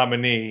is the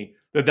nominee,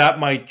 that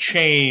might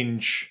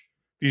change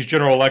these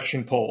general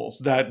election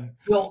polls.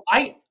 Well,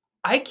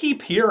 I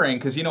keep hearing,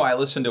 because, I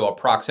listen to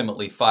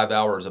approximately 5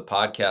 hours of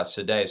podcasts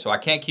a day, so I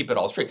can't keep it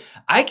all straight.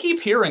 I keep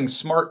hearing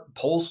smart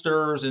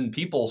pollsters and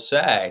people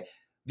say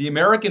the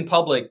American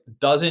public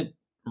doesn't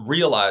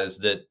realize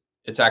that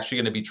it's actually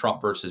going to be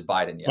Trump versus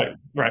Biden yet.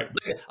 Right.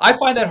 I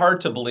find that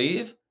hard to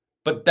believe,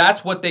 but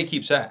that's what they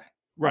keep saying.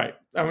 Right.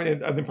 I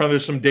mean, I think probably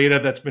there's some data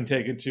that's been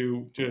taken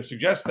to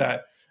suggest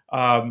that.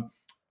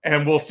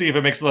 And we'll see if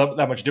it makes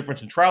that much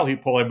difference in trial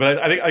heat polling. But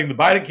I think the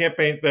Biden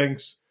campaign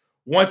thinks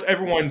once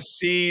everyone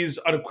sees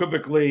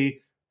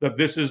unequivocally that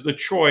this is the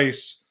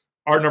choice,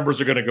 our numbers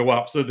are going to go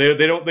up. So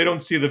they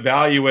don't see the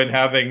value in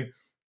having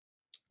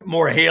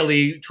more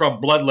Haley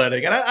Trump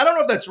bloodletting. And I don't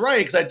know if that's right,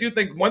 because I do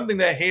think one thing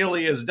that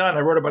Haley has done,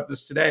 I wrote about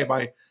this today,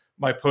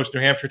 my post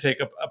New Hampshire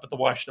take up at the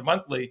Washington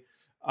Monthly.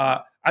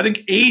 I think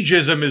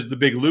ageism is the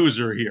big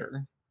loser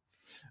here.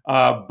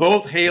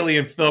 Both Haley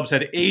and Phillips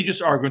had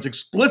ageist arguments,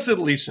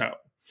 explicitly so.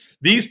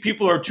 These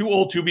people are too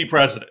old to be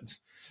president.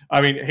 I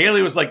mean,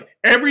 Haley was like,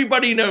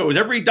 everybody knows,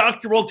 every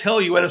doctor will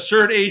tell you at a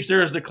certain age there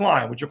is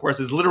decline, which of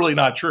course is literally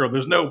not true.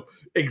 There's no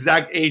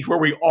exact age where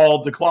we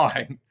all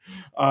decline.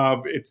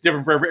 It's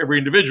different for every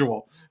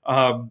individual.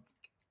 But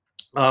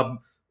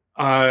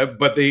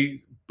they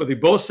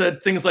both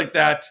said things like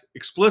that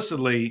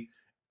explicitly.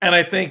 And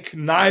I think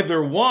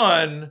neither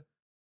one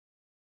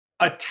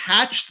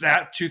attached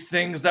that to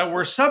things that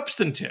were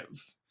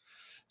substantive.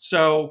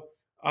 So,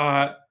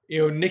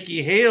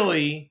 Nikki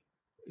Haley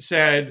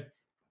said,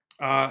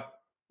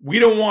 we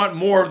don't want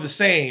more of the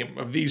same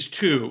of these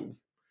two.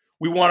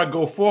 We want to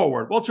go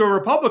forward. Well, to a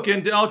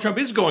Republican, Donald Trump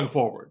is going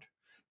forward.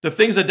 The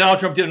things that Donald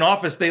Trump did in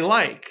office, they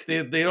like.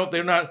 They're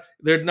not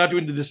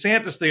doing the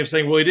DeSantis thing of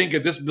saying, well, he didn't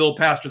get this bill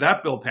passed or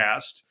that bill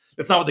passed.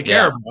 That's not what they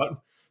care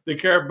about. They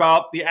care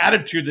about the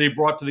attitude that he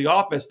brought to the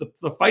office,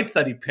 the fights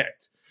that he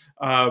picked.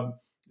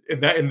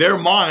 In their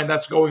mind,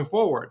 that's going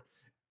forward.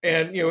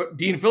 And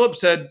Dean Phillips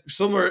said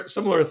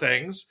similar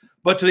things,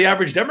 but to the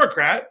average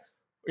Democrat,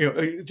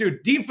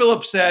 Dean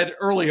Phillips said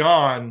early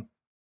on,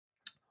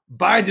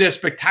 Biden did a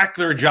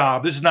spectacular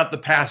job. This is not the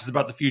past; it's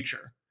about the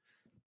future.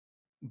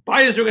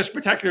 Biden is doing a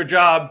spectacular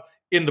job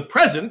in the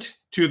present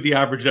to the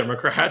average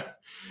Democrat,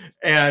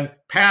 and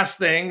past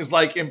things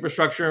like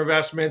infrastructure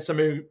investment,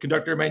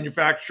 semiconductor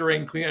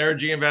manufacturing, clean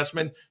energy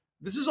investment.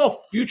 This is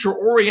all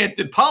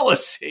future-oriented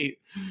policy.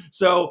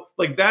 So,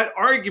 that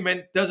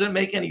argument doesn't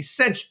make any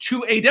sense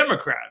to a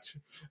Democrat.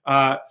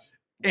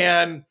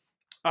 And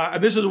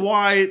this is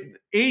why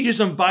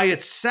ageism by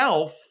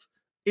itself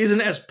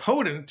isn't as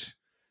potent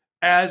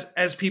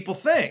as people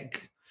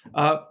think.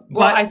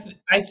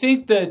 I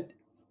think that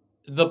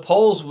the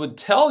polls would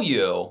tell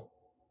you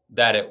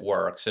that it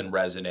works and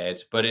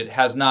resonates, but it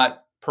has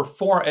not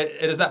performed.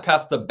 It has not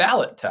passed the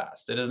ballot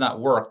test. It has not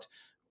worked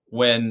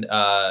when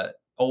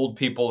old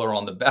people are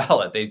on the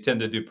ballot. They tend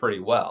to do pretty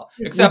well,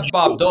 except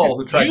Bob Dole,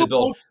 who tried to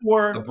build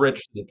a bridge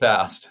to the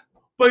past.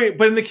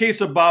 But in the case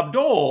of Bob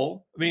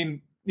Dole, I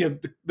mean,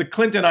 the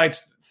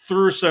Clintonites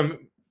threw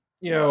some,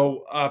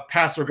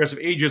 passive aggressive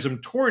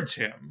ageism towards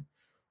him,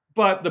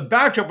 but the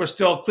backdrop was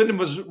still Clinton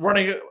was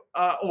running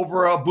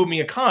over a booming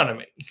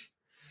economy.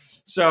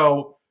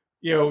 So,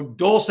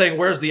 Dole saying,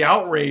 where's the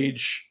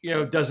outrage,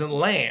 doesn't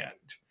land.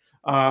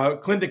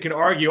 Clinton can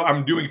argue,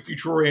 I'm doing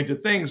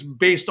future-oriented things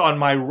based on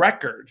my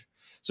record.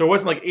 So it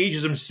wasn't like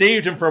ageism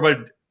saved him from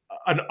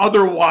an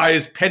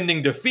otherwise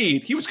pending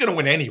defeat. He was going to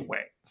win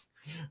anyway.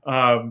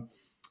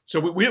 So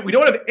we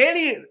don't have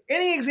any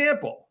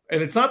example,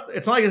 and it's not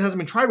like it hasn't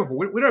been tried before.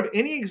 We don't have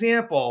any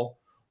example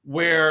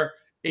where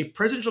a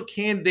presidential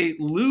candidate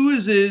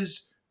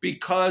loses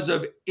because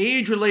of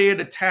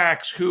age-related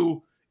attacks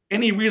who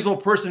any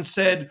reasonable person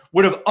said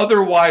would have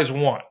otherwise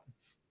won.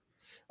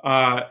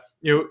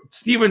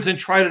 Stevenson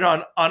tried it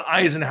on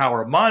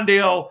Eisenhower.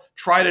 Mondale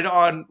tried it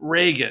on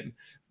Reagan.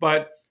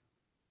 But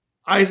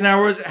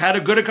Eisenhower had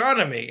a good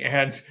economy.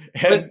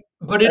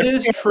 But it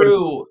is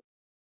true,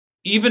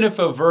 even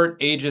if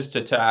overt ageist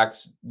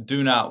attacks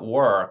do not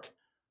work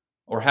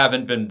or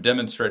haven't been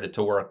demonstrated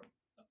to work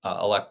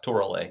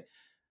electorally,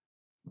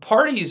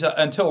 parties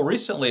until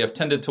recently have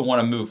tended to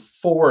want to move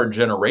forward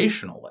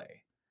generationally,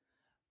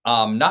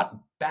 not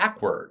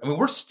backward. I mean,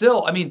 we're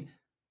still,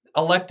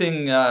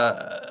 electing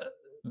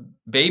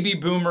baby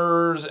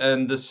boomers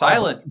and the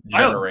silent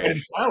generation.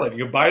 Silent.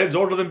 Biden's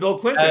older than Bill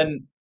Clinton.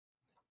 And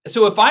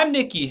so if I'm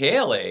Nikki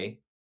Haley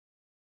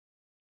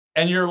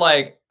and you're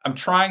like, I'm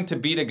trying to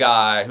beat a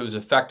guy who's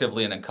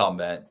effectively an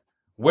incumbent,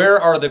 where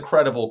are the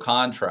credible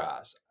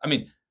contrasts? I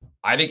mean,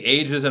 I think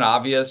age is an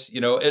obvious,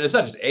 it is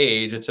not just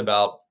age, it's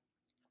about,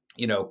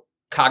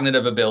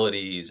 cognitive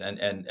abilities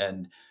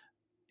and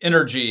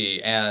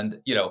energy.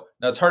 And, now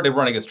it's hard to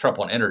run against Trump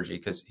on energy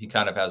because he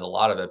kind of has a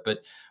lot of it.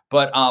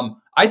 But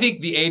I think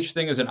the age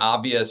thing is an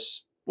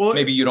obvious,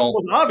 maybe you don't.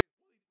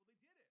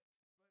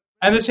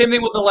 And the same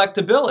thing with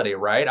electability,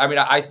 right? I mean,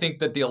 I think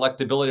that the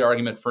electability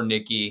argument for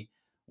Nikki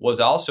was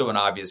also an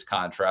obvious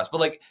contrast.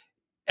 But like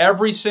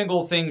every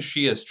single thing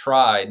she has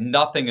tried,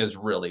 nothing has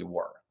really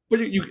worked. But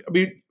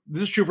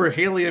this is true for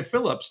Haley and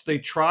Phillips. They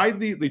tried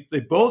they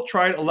both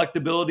tried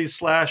electability /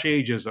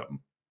 ageism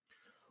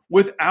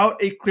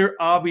without a clear,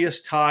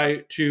 obvious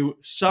tie to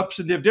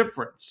substantive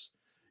difference.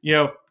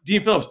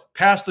 Dean Phillips,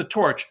 pass the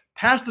torch.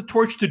 Pass the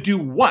torch to do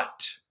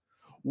what?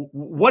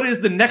 What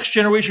is the next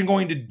generation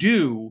going to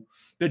do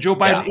that Joe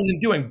Biden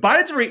isn't doing?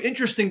 Biden's a very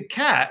interesting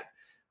cat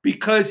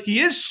because he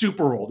is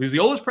super old. He's the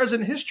oldest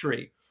president in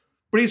history,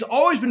 but he's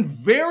always been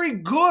very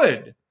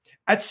good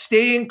at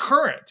staying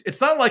current.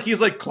 It's not like he's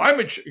like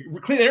clean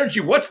energy.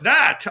 What's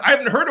that? I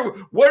haven't heard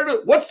of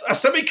what's a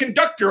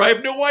semiconductor. I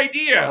have no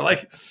idea.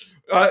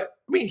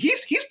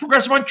 He's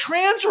progressive on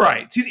trans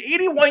rights. He's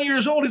 81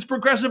 years old. He's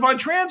progressive on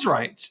trans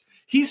rights.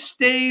 He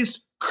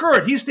stays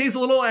current. He stays a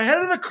little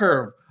ahead of the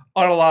curve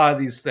on a lot of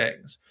these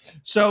things.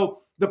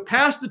 So the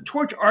pass the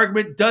torch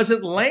argument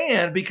doesn't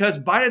land because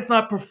Biden's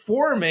not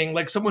performing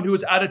like someone who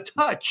is out of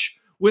touch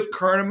with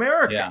current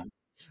America. Yeah.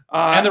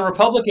 And the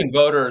Republican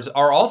voters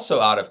are also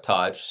out of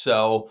touch.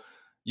 So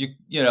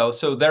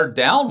so they're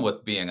down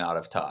with being out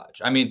of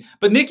touch.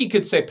 But Nikki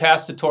could say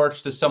pass the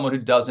torch to someone who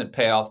doesn't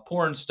pay off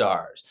porn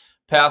stars.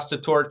 Pass the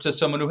torch to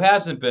someone who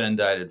hasn't been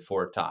indicted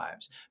 4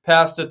 times.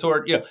 Pass the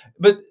torch,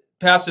 but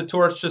pass the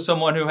torch to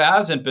someone who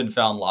hasn't been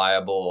found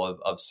liable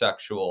of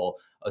sexual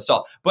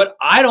assault. But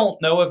I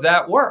don't know if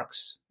that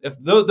works. If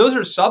those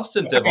are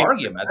substantive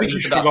arguments. I think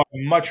you should have gone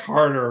much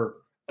harder.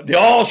 They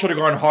all should have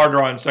gone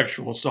harder on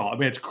sexual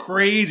assault. It's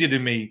crazy to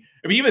me.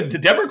 Even the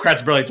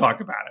Democrats barely talk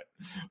about it.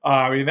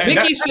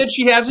 Nikki said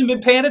she hasn't been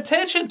paying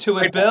attention to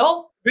it,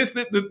 Bill.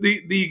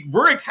 The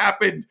verdict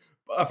happened,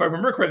 if I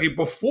remember correctly,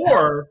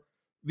 before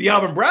the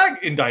Alvin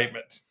Bragg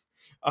indictment.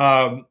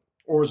 Or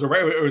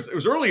it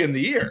was early in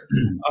the year.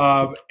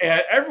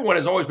 And everyone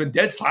has always been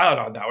dead silent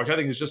on that, which I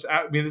think is just,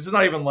 this is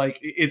not even like,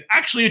 it's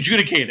actually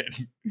adjudicated.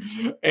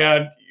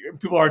 And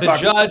people are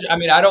talking. The judge,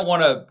 I don't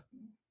want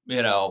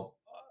to,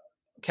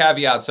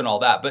 caveats and all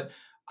that, but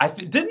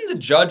didn't the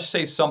judge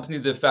say something to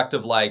the effect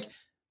of like,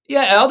 in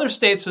other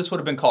states, this would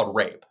have been called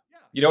rape.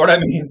 You know what I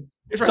mean?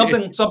 It's right.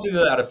 Something to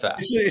that effect.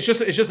 It's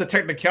just a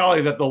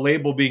technicality that the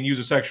label being used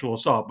as sexual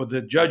assault, but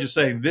the judge is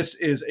saying this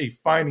is a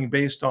finding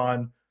based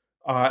on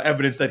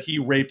evidence that he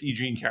raped E.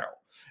 Jean Carroll.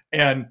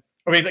 And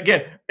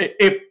again,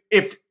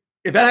 if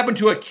that happened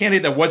to a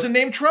candidate that wasn't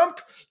named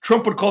Trump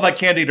would call that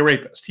candidate a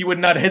rapist. He would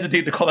not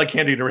hesitate to call that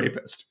candidate a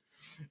rapist.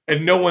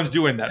 And no one's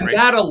doing that. Right?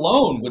 That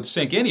alone would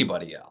sink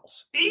anybody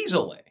else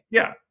easily.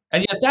 Yeah.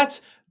 And yet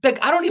that's like,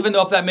 I don't even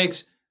know if that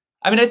makes,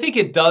 I think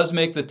it does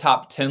make the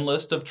top 10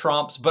 list of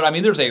Trumps, but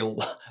there's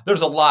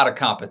a lot of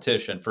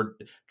competition for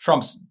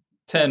Trump's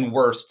 10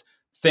 worst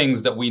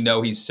things that we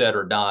know he's said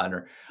or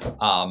done.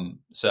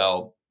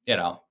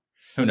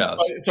 Who knows?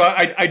 So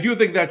I do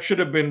think that should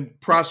have been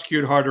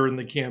prosecuted harder in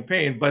the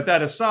campaign. But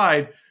that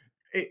aside,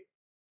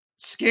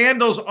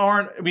 scandals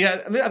aren't, I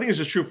think this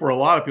is true for a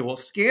lot of people.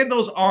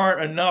 Scandals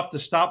aren't enough to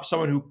stop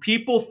someone who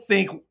people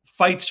think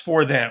fights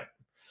for them.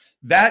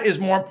 That is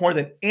more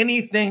important than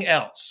anything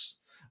else.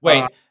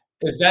 Wait,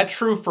 is that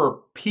true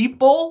for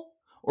people,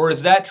 or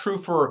is that true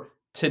for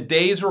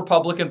today's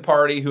Republican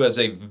Party who has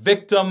a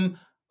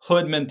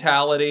victimhood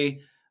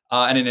mentality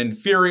and an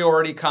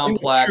inferiority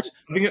complex?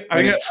 I think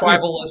it's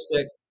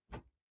tribalistic.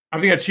 I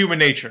think that's human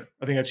nature.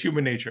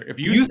 If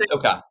you think,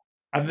 okay,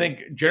 I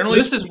think generally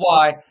this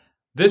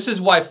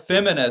is why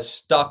feminists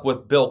stuck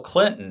with Bill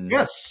Clinton.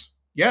 Yes.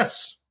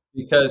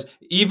 Because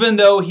even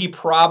though he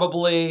did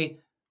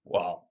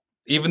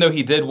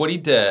what he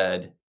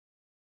did,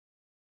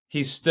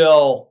 he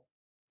still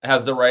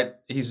has the right.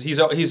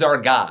 He's our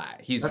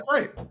guy. That's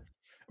right.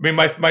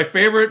 My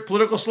favorite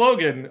political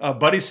slogan,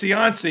 Buddy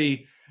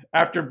Cianci,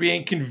 after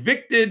being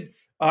convicted,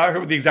 I don't know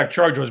what the exact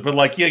charge was,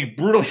 but he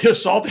brutally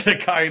assaulted a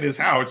guy in his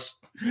house,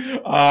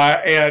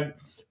 and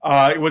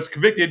was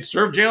convicted,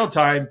 served jail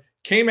time,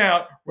 came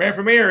out, ran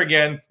for mayor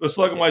again. The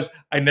slogan was,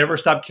 "I never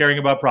stopped caring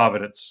about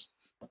Providence."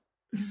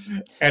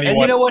 And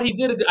you know what he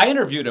did? I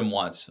interviewed him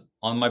once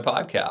on my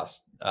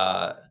podcast.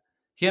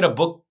 He had a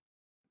book.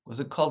 Was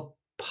it called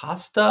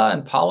Pasta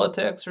and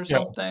Politics or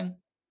something? Yeah.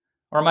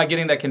 Or am I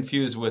getting that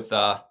confused with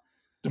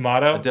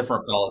D'Amato? A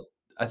different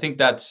I think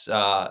that's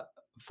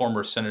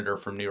former senator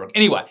from New York.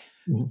 Anyway,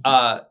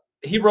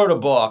 he wrote a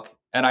book,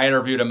 and I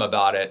interviewed him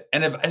about it.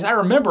 And as I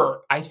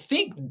remember, I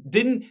think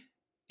there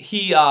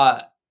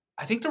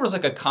was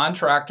a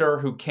contractor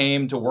who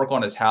came to work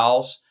on his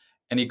house,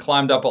 and he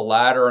climbed up a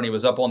ladder, and he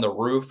was up on the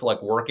roof,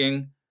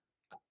 working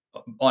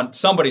on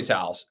somebody's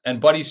house.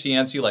 And Buddy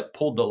Cianci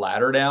pulled the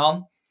ladder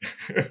down,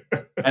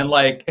 and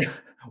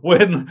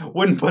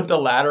wouldn't put the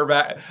ladder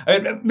back.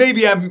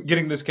 Maybe I'm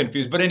getting this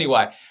confused, but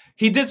anyway,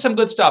 he did some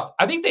good stuff.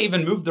 I think they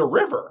even moved the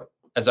river,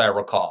 as I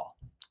recall,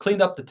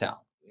 cleaned up the town.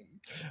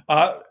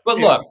 But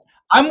look,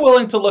 I'm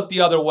willing to look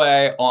the other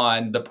way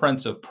on the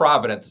Prince of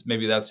Providence.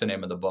 Maybe that's the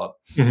name of the book.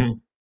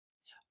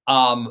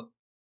 Mm-hmm.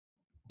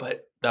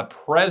 But the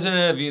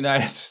president of the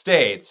United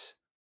States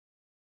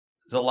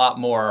is a lot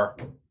more,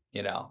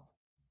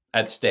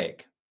 at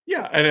stake.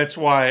 Yeah, and that's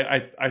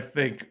why I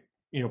think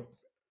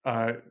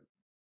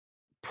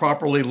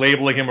properly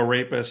labeling him a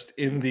rapist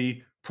in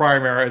the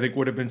primary, I think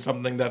would have been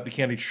something that the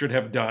candidate should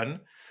have done.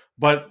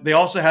 But they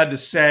also had to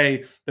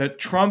say that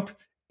Trump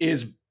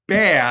is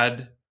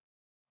bad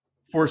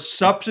for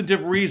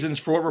substantive reasons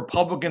for what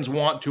Republicans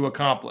want to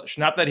accomplish.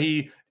 Not that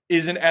he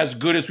isn't as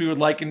good as we would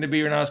like him to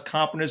be or not as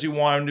competent as we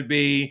want him to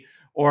be,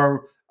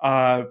 or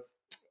there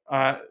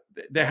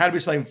had to be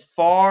something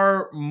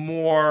far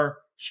more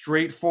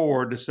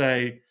straightforward to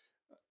say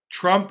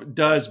Trump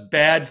does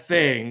bad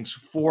things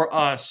for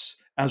us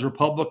as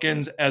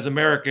Republicans, as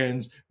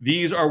Americans.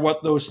 These are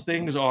what those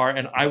things are,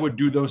 and I would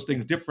do those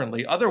things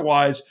differently.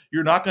 Otherwise,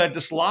 you're not going to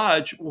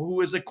dislodge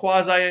who is a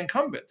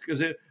quasi-incumbent,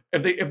 because if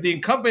the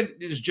incumbent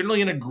is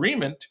generally in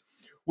agreement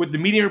with the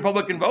median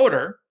Republican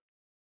voter,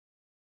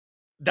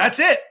 that's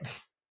it.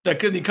 The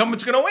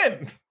incumbent's going to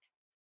win.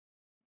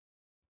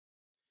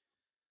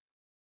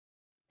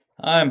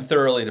 I'm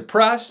thoroughly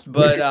depressed,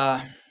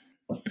 but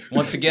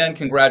once again,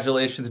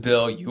 congratulations,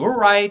 Bill. You were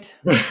right.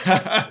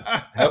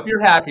 I hope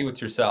you're happy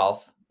with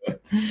yourself.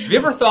 Have you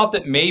ever thought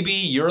that maybe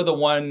you're the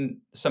one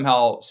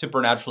somehow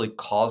supernaturally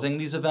causing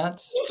these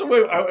events? So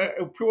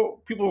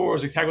people were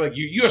always attacking like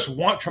you just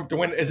want Trump to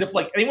win, as if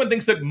like anyone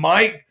thinks that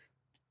my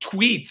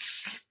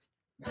tweets,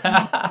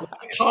 my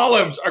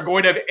columns are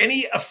going to have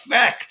any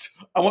effect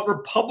on what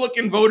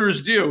Republican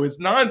voters do. It's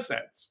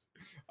nonsense.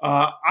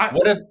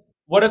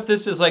 What if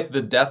this is like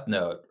the Death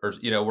Note, or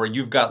where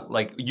you've got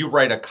like you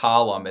write a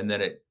column and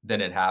then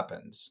it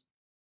happens?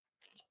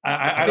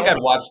 I think I'd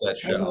watch that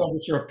show. I don't know the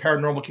sort of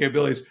paranormal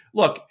capabilities.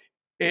 Look,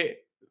 the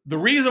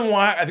reason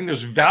why I think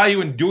there's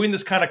value in doing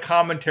this kind of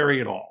commentary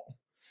at all,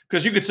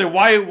 because you could say,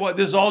 why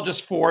this is all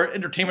just for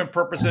entertainment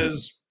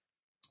purposes.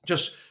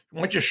 Just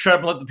why don't you shut up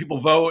and let the people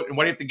vote, and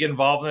why do you have to get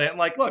involved in it? And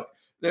like, look,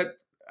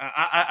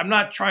 I'm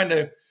not trying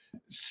to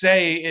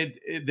say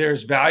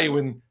there's value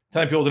in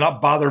telling people to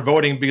not bother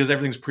voting because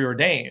everything's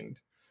preordained.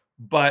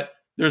 But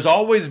there's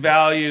always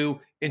value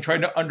in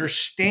trying to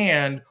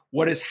understand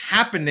what is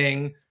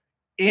happening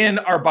in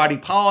our body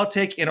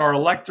politic, in our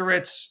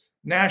electorates,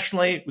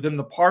 nationally, within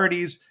the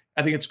parties.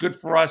 I think it's good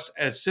for us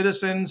as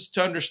citizens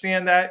to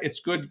understand that.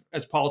 It's good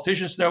as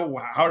politicians to know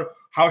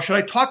how should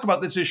I talk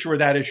about this issue or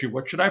that issue?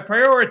 What should I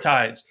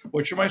prioritize?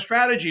 What should my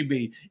strategy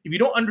be? If you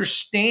don't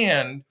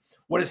understand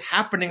what is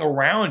happening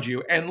around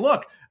you, and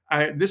look,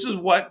 this is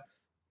what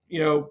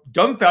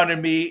dumbfounded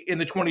me in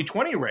the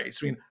 2020 race.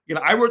 I mean,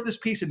 I wrote this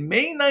piece in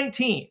May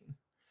 19,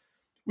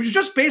 which is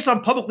just based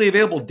on publicly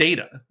available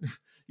data.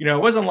 It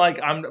wasn't like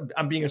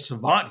I'm being a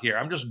savant here.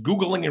 I'm just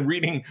Googling and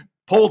reading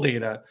poll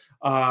data,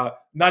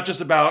 not just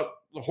about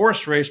the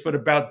horse race, but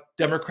about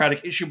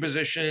Democratic issue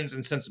positions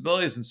and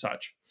sensibilities and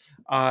such.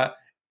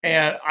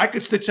 And I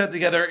could stitch that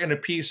together in a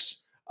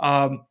piece.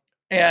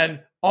 And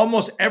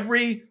almost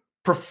every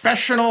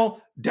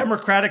professional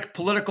Democratic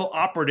political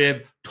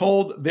operative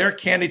told their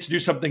candidates to do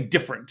something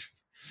different,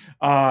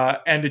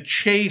 and to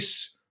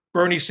chase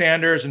Bernie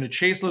Sanders and to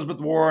chase Elizabeth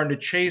Warren, to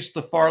chase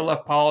the far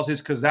left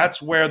policies, because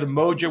that's where the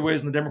mojo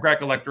is in the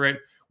Democratic electorate,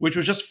 which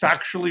was just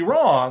factually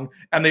wrong,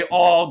 and they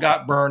all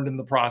got burned in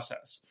the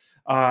process.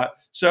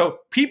 So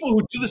people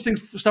who do this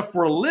stuff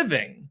for a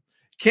living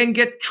can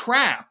get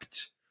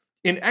trapped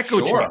in echo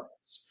chambers,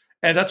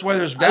 and that's why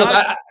there's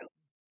value.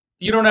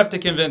 You don't have to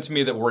convince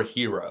me that we're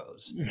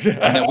heroes and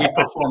that we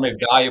perform a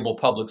valuable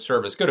public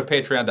service. Go to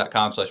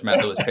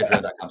patreon.com/Matt Lewis,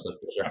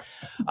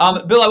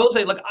 patreon.com/Scher. Bill, I will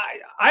say, look,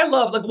 I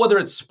love, like, whether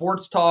it's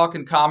sports talk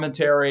and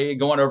commentary,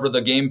 going over the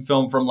game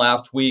film from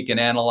last week and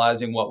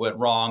analyzing what went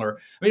wrong. Or,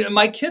 I mean,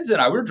 my kids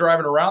and I, we were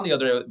driving around the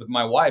other day with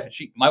my wife, and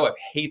my wife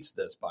hates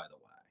this, by the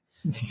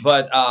way.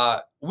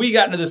 But we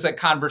got into this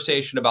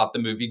conversation about the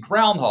movie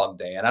Groundhog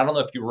Day. And I don't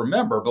know if you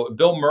remember, but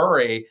Bill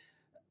Murray,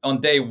 on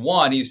day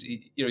one,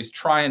 he's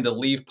trying to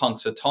leave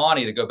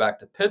Punxsutawney to go back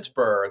to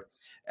Pittsburgh,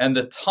 and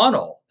the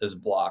tunnel is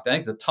blocked. I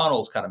think the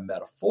tunnel is kind of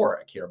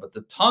metaphoric here, but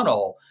the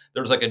tunnel,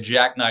 there's like a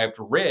jackknifed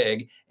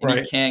rig, and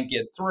he can't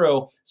get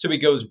through, so he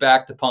goes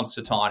back to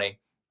Punxsutawney.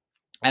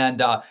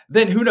 And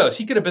then who knows?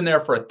 He could have been there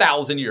for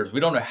 1,000 years. We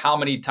don't know how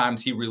many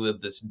times he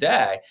relived this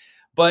day.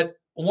 But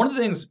one of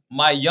the things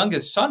my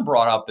youngest son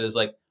brought up is,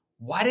 like,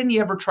 why didn't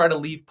he ever try to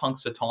leave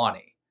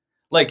Punxsutawney?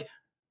 Like,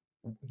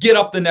 get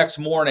up the next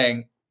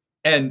morning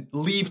and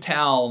leave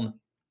town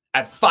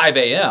at 5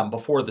 a.m.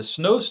 before the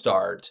snow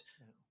starts.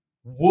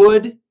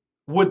 Would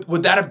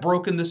that have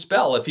broken the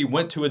spell if he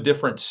went to a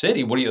different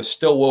city? Would he have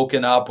still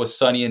woken up with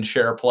Sonny and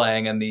Cher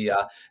playing and the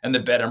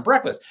bed and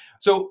breakfast?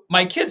 So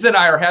my kids and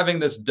I are having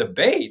this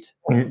debate,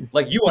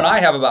 like you and I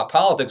have about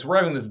politics. We're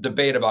having this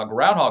debate about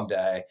Groundhog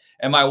Day,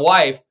 and my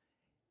wife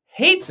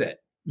hates it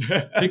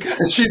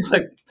because she's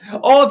like,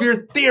 all of your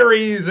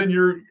theories and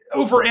you're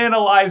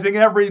overanalyzing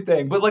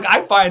everything. But like,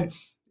 I find,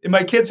 and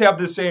my kids have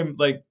the same,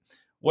 like,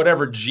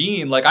 whatever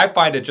gene. Like, I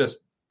find it just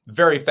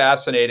very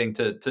fascinating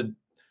to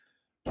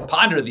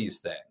ponder these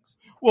things.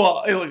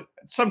 Well,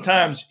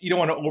 sometimes you don't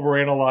want to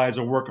overanalyze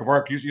a work of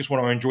art. You just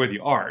want to enjoy the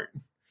art.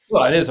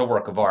 Well, it is a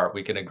work of art.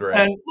 We can agree.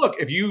 And look,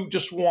 if you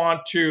just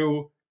want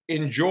to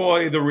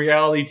enjoy the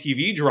reality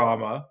TV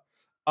drama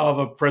of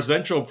a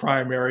presidential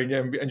primary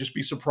and just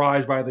be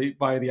surprised by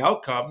the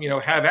outcome,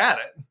 have at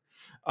it.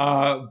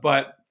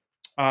 But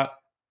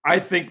I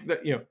think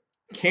that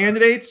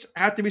candidates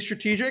have to be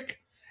strategic,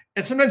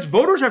 and sometimes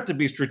voters have to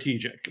be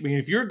strategic. I mean,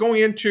 if you're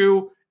going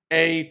into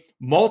a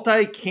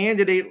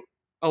multi-candidate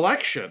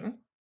election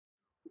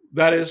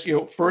that is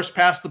first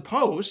past the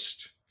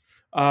post,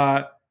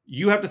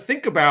 you have to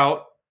think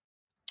about,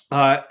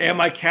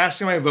 am I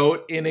casting my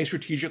vote in a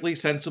strategically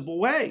sensible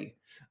way?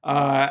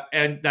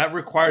 And that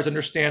requires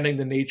understanding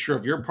the nature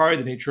of your party,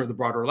 the nature of the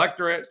broader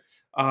electorate.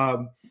 I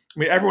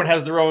mean, everyone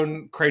has their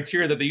own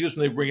criteria that they use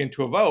when they bring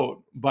into a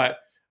vote. But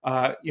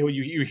you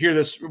hear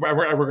this.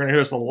 We're going to hear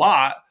this a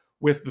lot.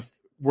 We're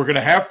going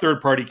to have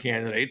third-party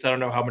candidates. I don't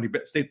know how many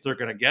states they're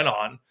going to get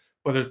on,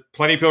 but there's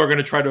plenty of people are going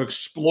to try to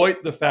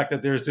exploit the fact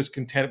that there's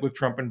discontent with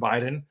Trump and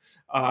Biden,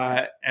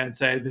 and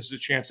say this is a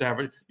chance to have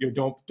it.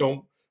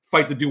 Don't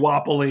fight the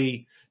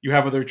duopoly. You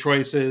have other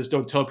choices.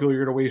 Don't tell people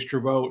you're going to waste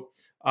your vote.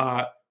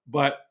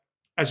 But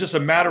as just a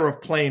matter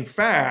of plain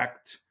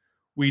fact,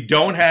 we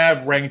don't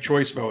have ranked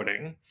choice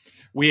voting.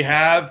 We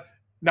have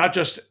not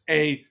just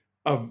a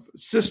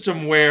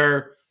system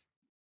where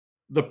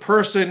the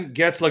person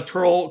gets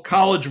electoral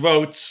college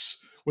votes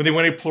when they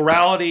win a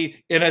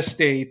plurality in a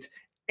state,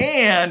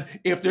 and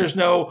if there's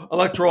no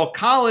electoral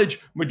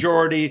college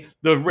majority,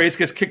 the race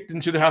gets kicked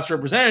into the House of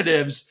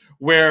Representatives,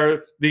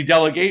 where we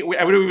don't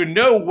even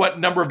know what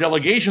number of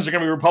delegations are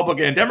going to be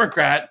Republican and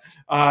Democrat.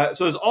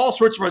 So there's all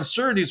sorts of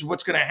uncertainties of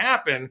what's going to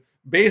happen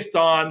based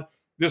on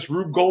this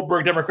Rube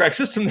Goldberg Democratic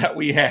system that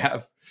we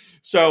have.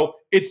 So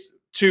it's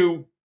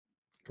to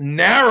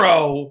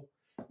narrow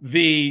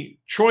the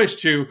choice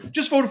to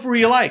just vote for who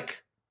you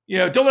like.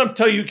 Don't let them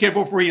tell you can't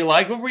vote for who you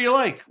like. Vote for who you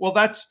like. Well,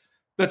 that's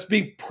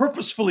being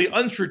purposefully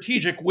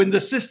unstrategic when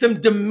the system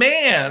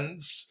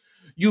demands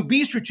you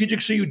be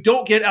strategic so you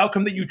don't get an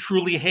outcome that you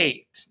truly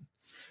hate.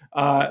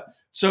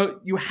 So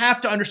you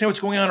have to understand what's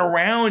going on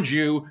around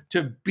you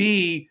to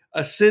be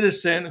a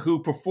citizen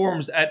who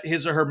performs at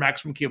his or her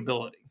maximum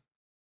capability.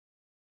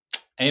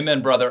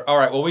 Amen, brother. All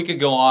right. Well, we could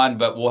go on,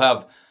 but we'll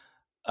have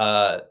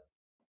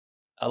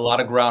a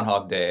lot of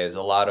Groundhog Days,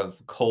 a lot of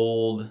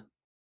cold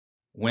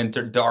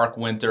dark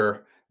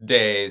winter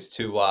days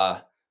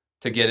to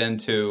get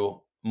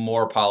into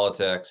more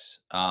politics.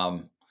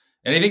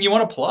 Anything you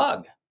want to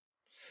plug?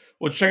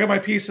 Well, check out my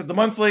piece at the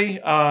Monthly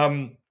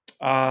about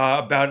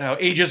how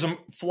ageism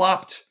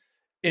flopped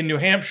in New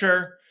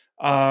Hampshire.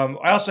 I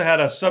also had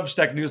a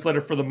Substack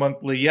newsletter for the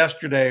Monthly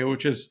yesterday,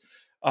 which was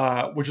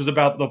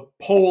about the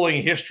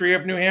polling history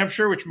of New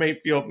Hampshire, which may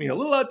feel a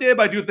little outdated,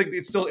 but I do think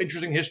it's still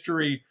interesting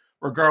history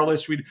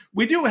regardless.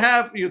 We do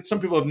have, some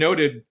people have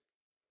noted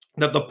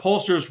that the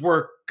pollsters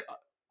were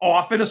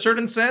off in a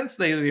certain sense.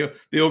 They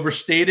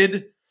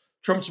overstated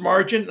Trump's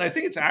margin. And I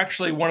think it's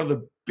actually one of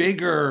the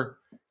bigger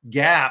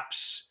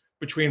gaps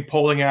between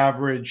polling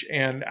average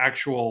and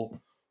actual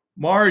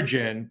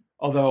margin.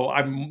 Although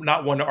I'm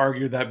not one to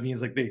argue that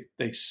means like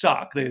they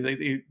suck.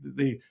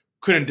 They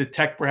couldn't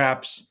detect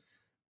perhaps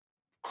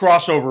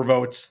crossover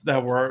votes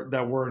that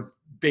were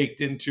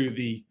baked into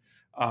the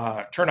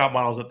turnout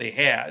models that they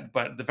had.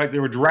 But the fact they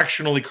were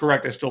directionally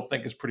correct, I still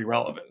think is pretty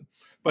relevant.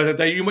 But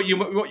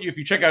if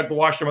you check out the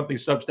Washington Monthly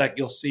Substack,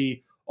 you'll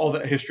see all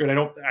the history. And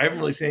I haven't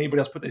really seen anybody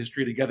else put the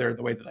history together in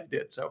the way that I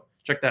did. So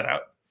check that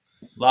out.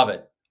 Love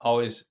it.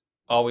 Always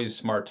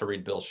smart to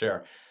read Bill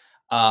Scher.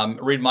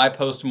 Read my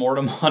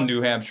postmortem on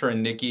New Hampshire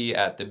and Nikki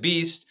at the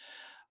Beast.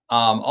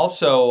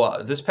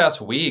 Also, this past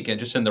week and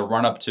just in the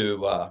run up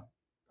to,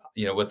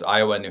 with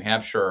Iowa and New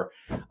Hampshire,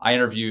 I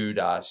interviewed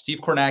Steve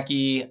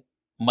Kornacki,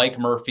 Mike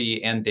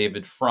Murphy, and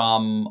David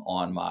Frum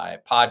on my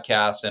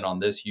podcast and on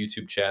this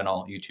YouTube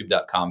channel,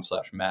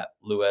 youtube.com/Matt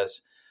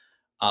Lewis.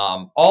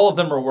 All of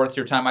them are worth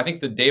your time. I think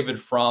the David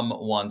Frum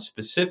one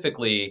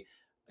specifically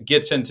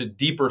gets into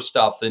deeper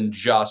stuff than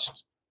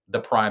just the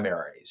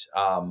primaries.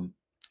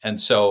 And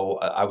so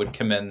I would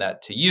commend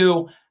that to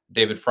you.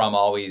 David Frum,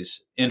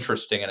 always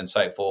interesting and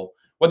insightful.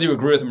 Whether you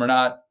agree with him or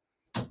not,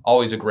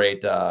 always a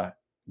great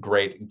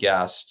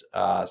guest.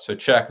 So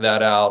check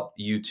that out,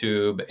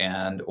 YouTube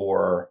and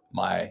or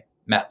my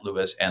Matt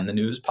Lewis and the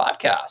News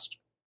podcast.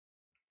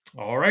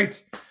 All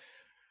right.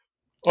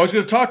 Always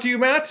good to talk to you,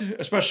 Matt,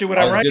 especially when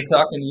I'm right. Good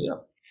talking to you.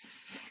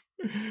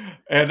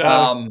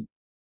 And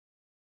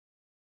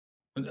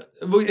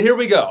here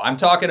we go. I'm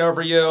talking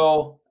over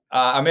you.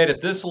 I made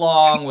it this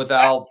long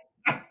without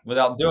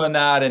doing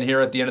that, and here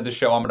at the end of the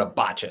show, I'm going to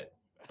botch it,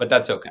 but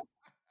that's okay.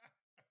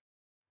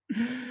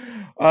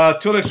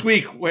 Till next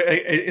week.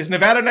 Is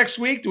Nevada next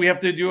week? Do we have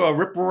to do a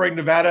rip-roaring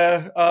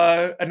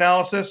Nevada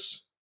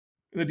analysis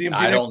in the DMZ?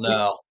 I don't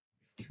know.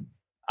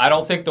 I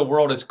don't think the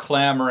world is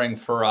clamoring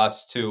for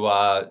us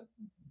to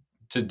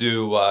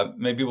do.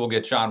 Maybe we'll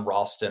get John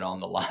Ralston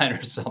on the line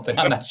or something.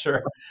 I'm not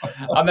sure.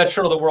 I'm not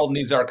sure the world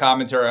needs our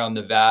commentary on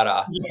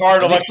Nevada. It's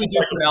hard. At least we do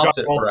pronounce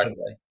it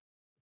correctly.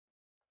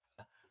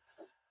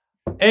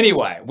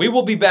 Anyway, we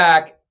will be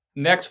back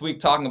next week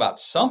talking about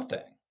something.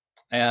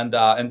 And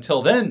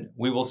until then,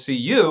 we will see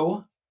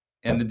you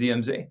in the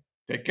DMZ.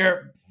 Take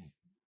care.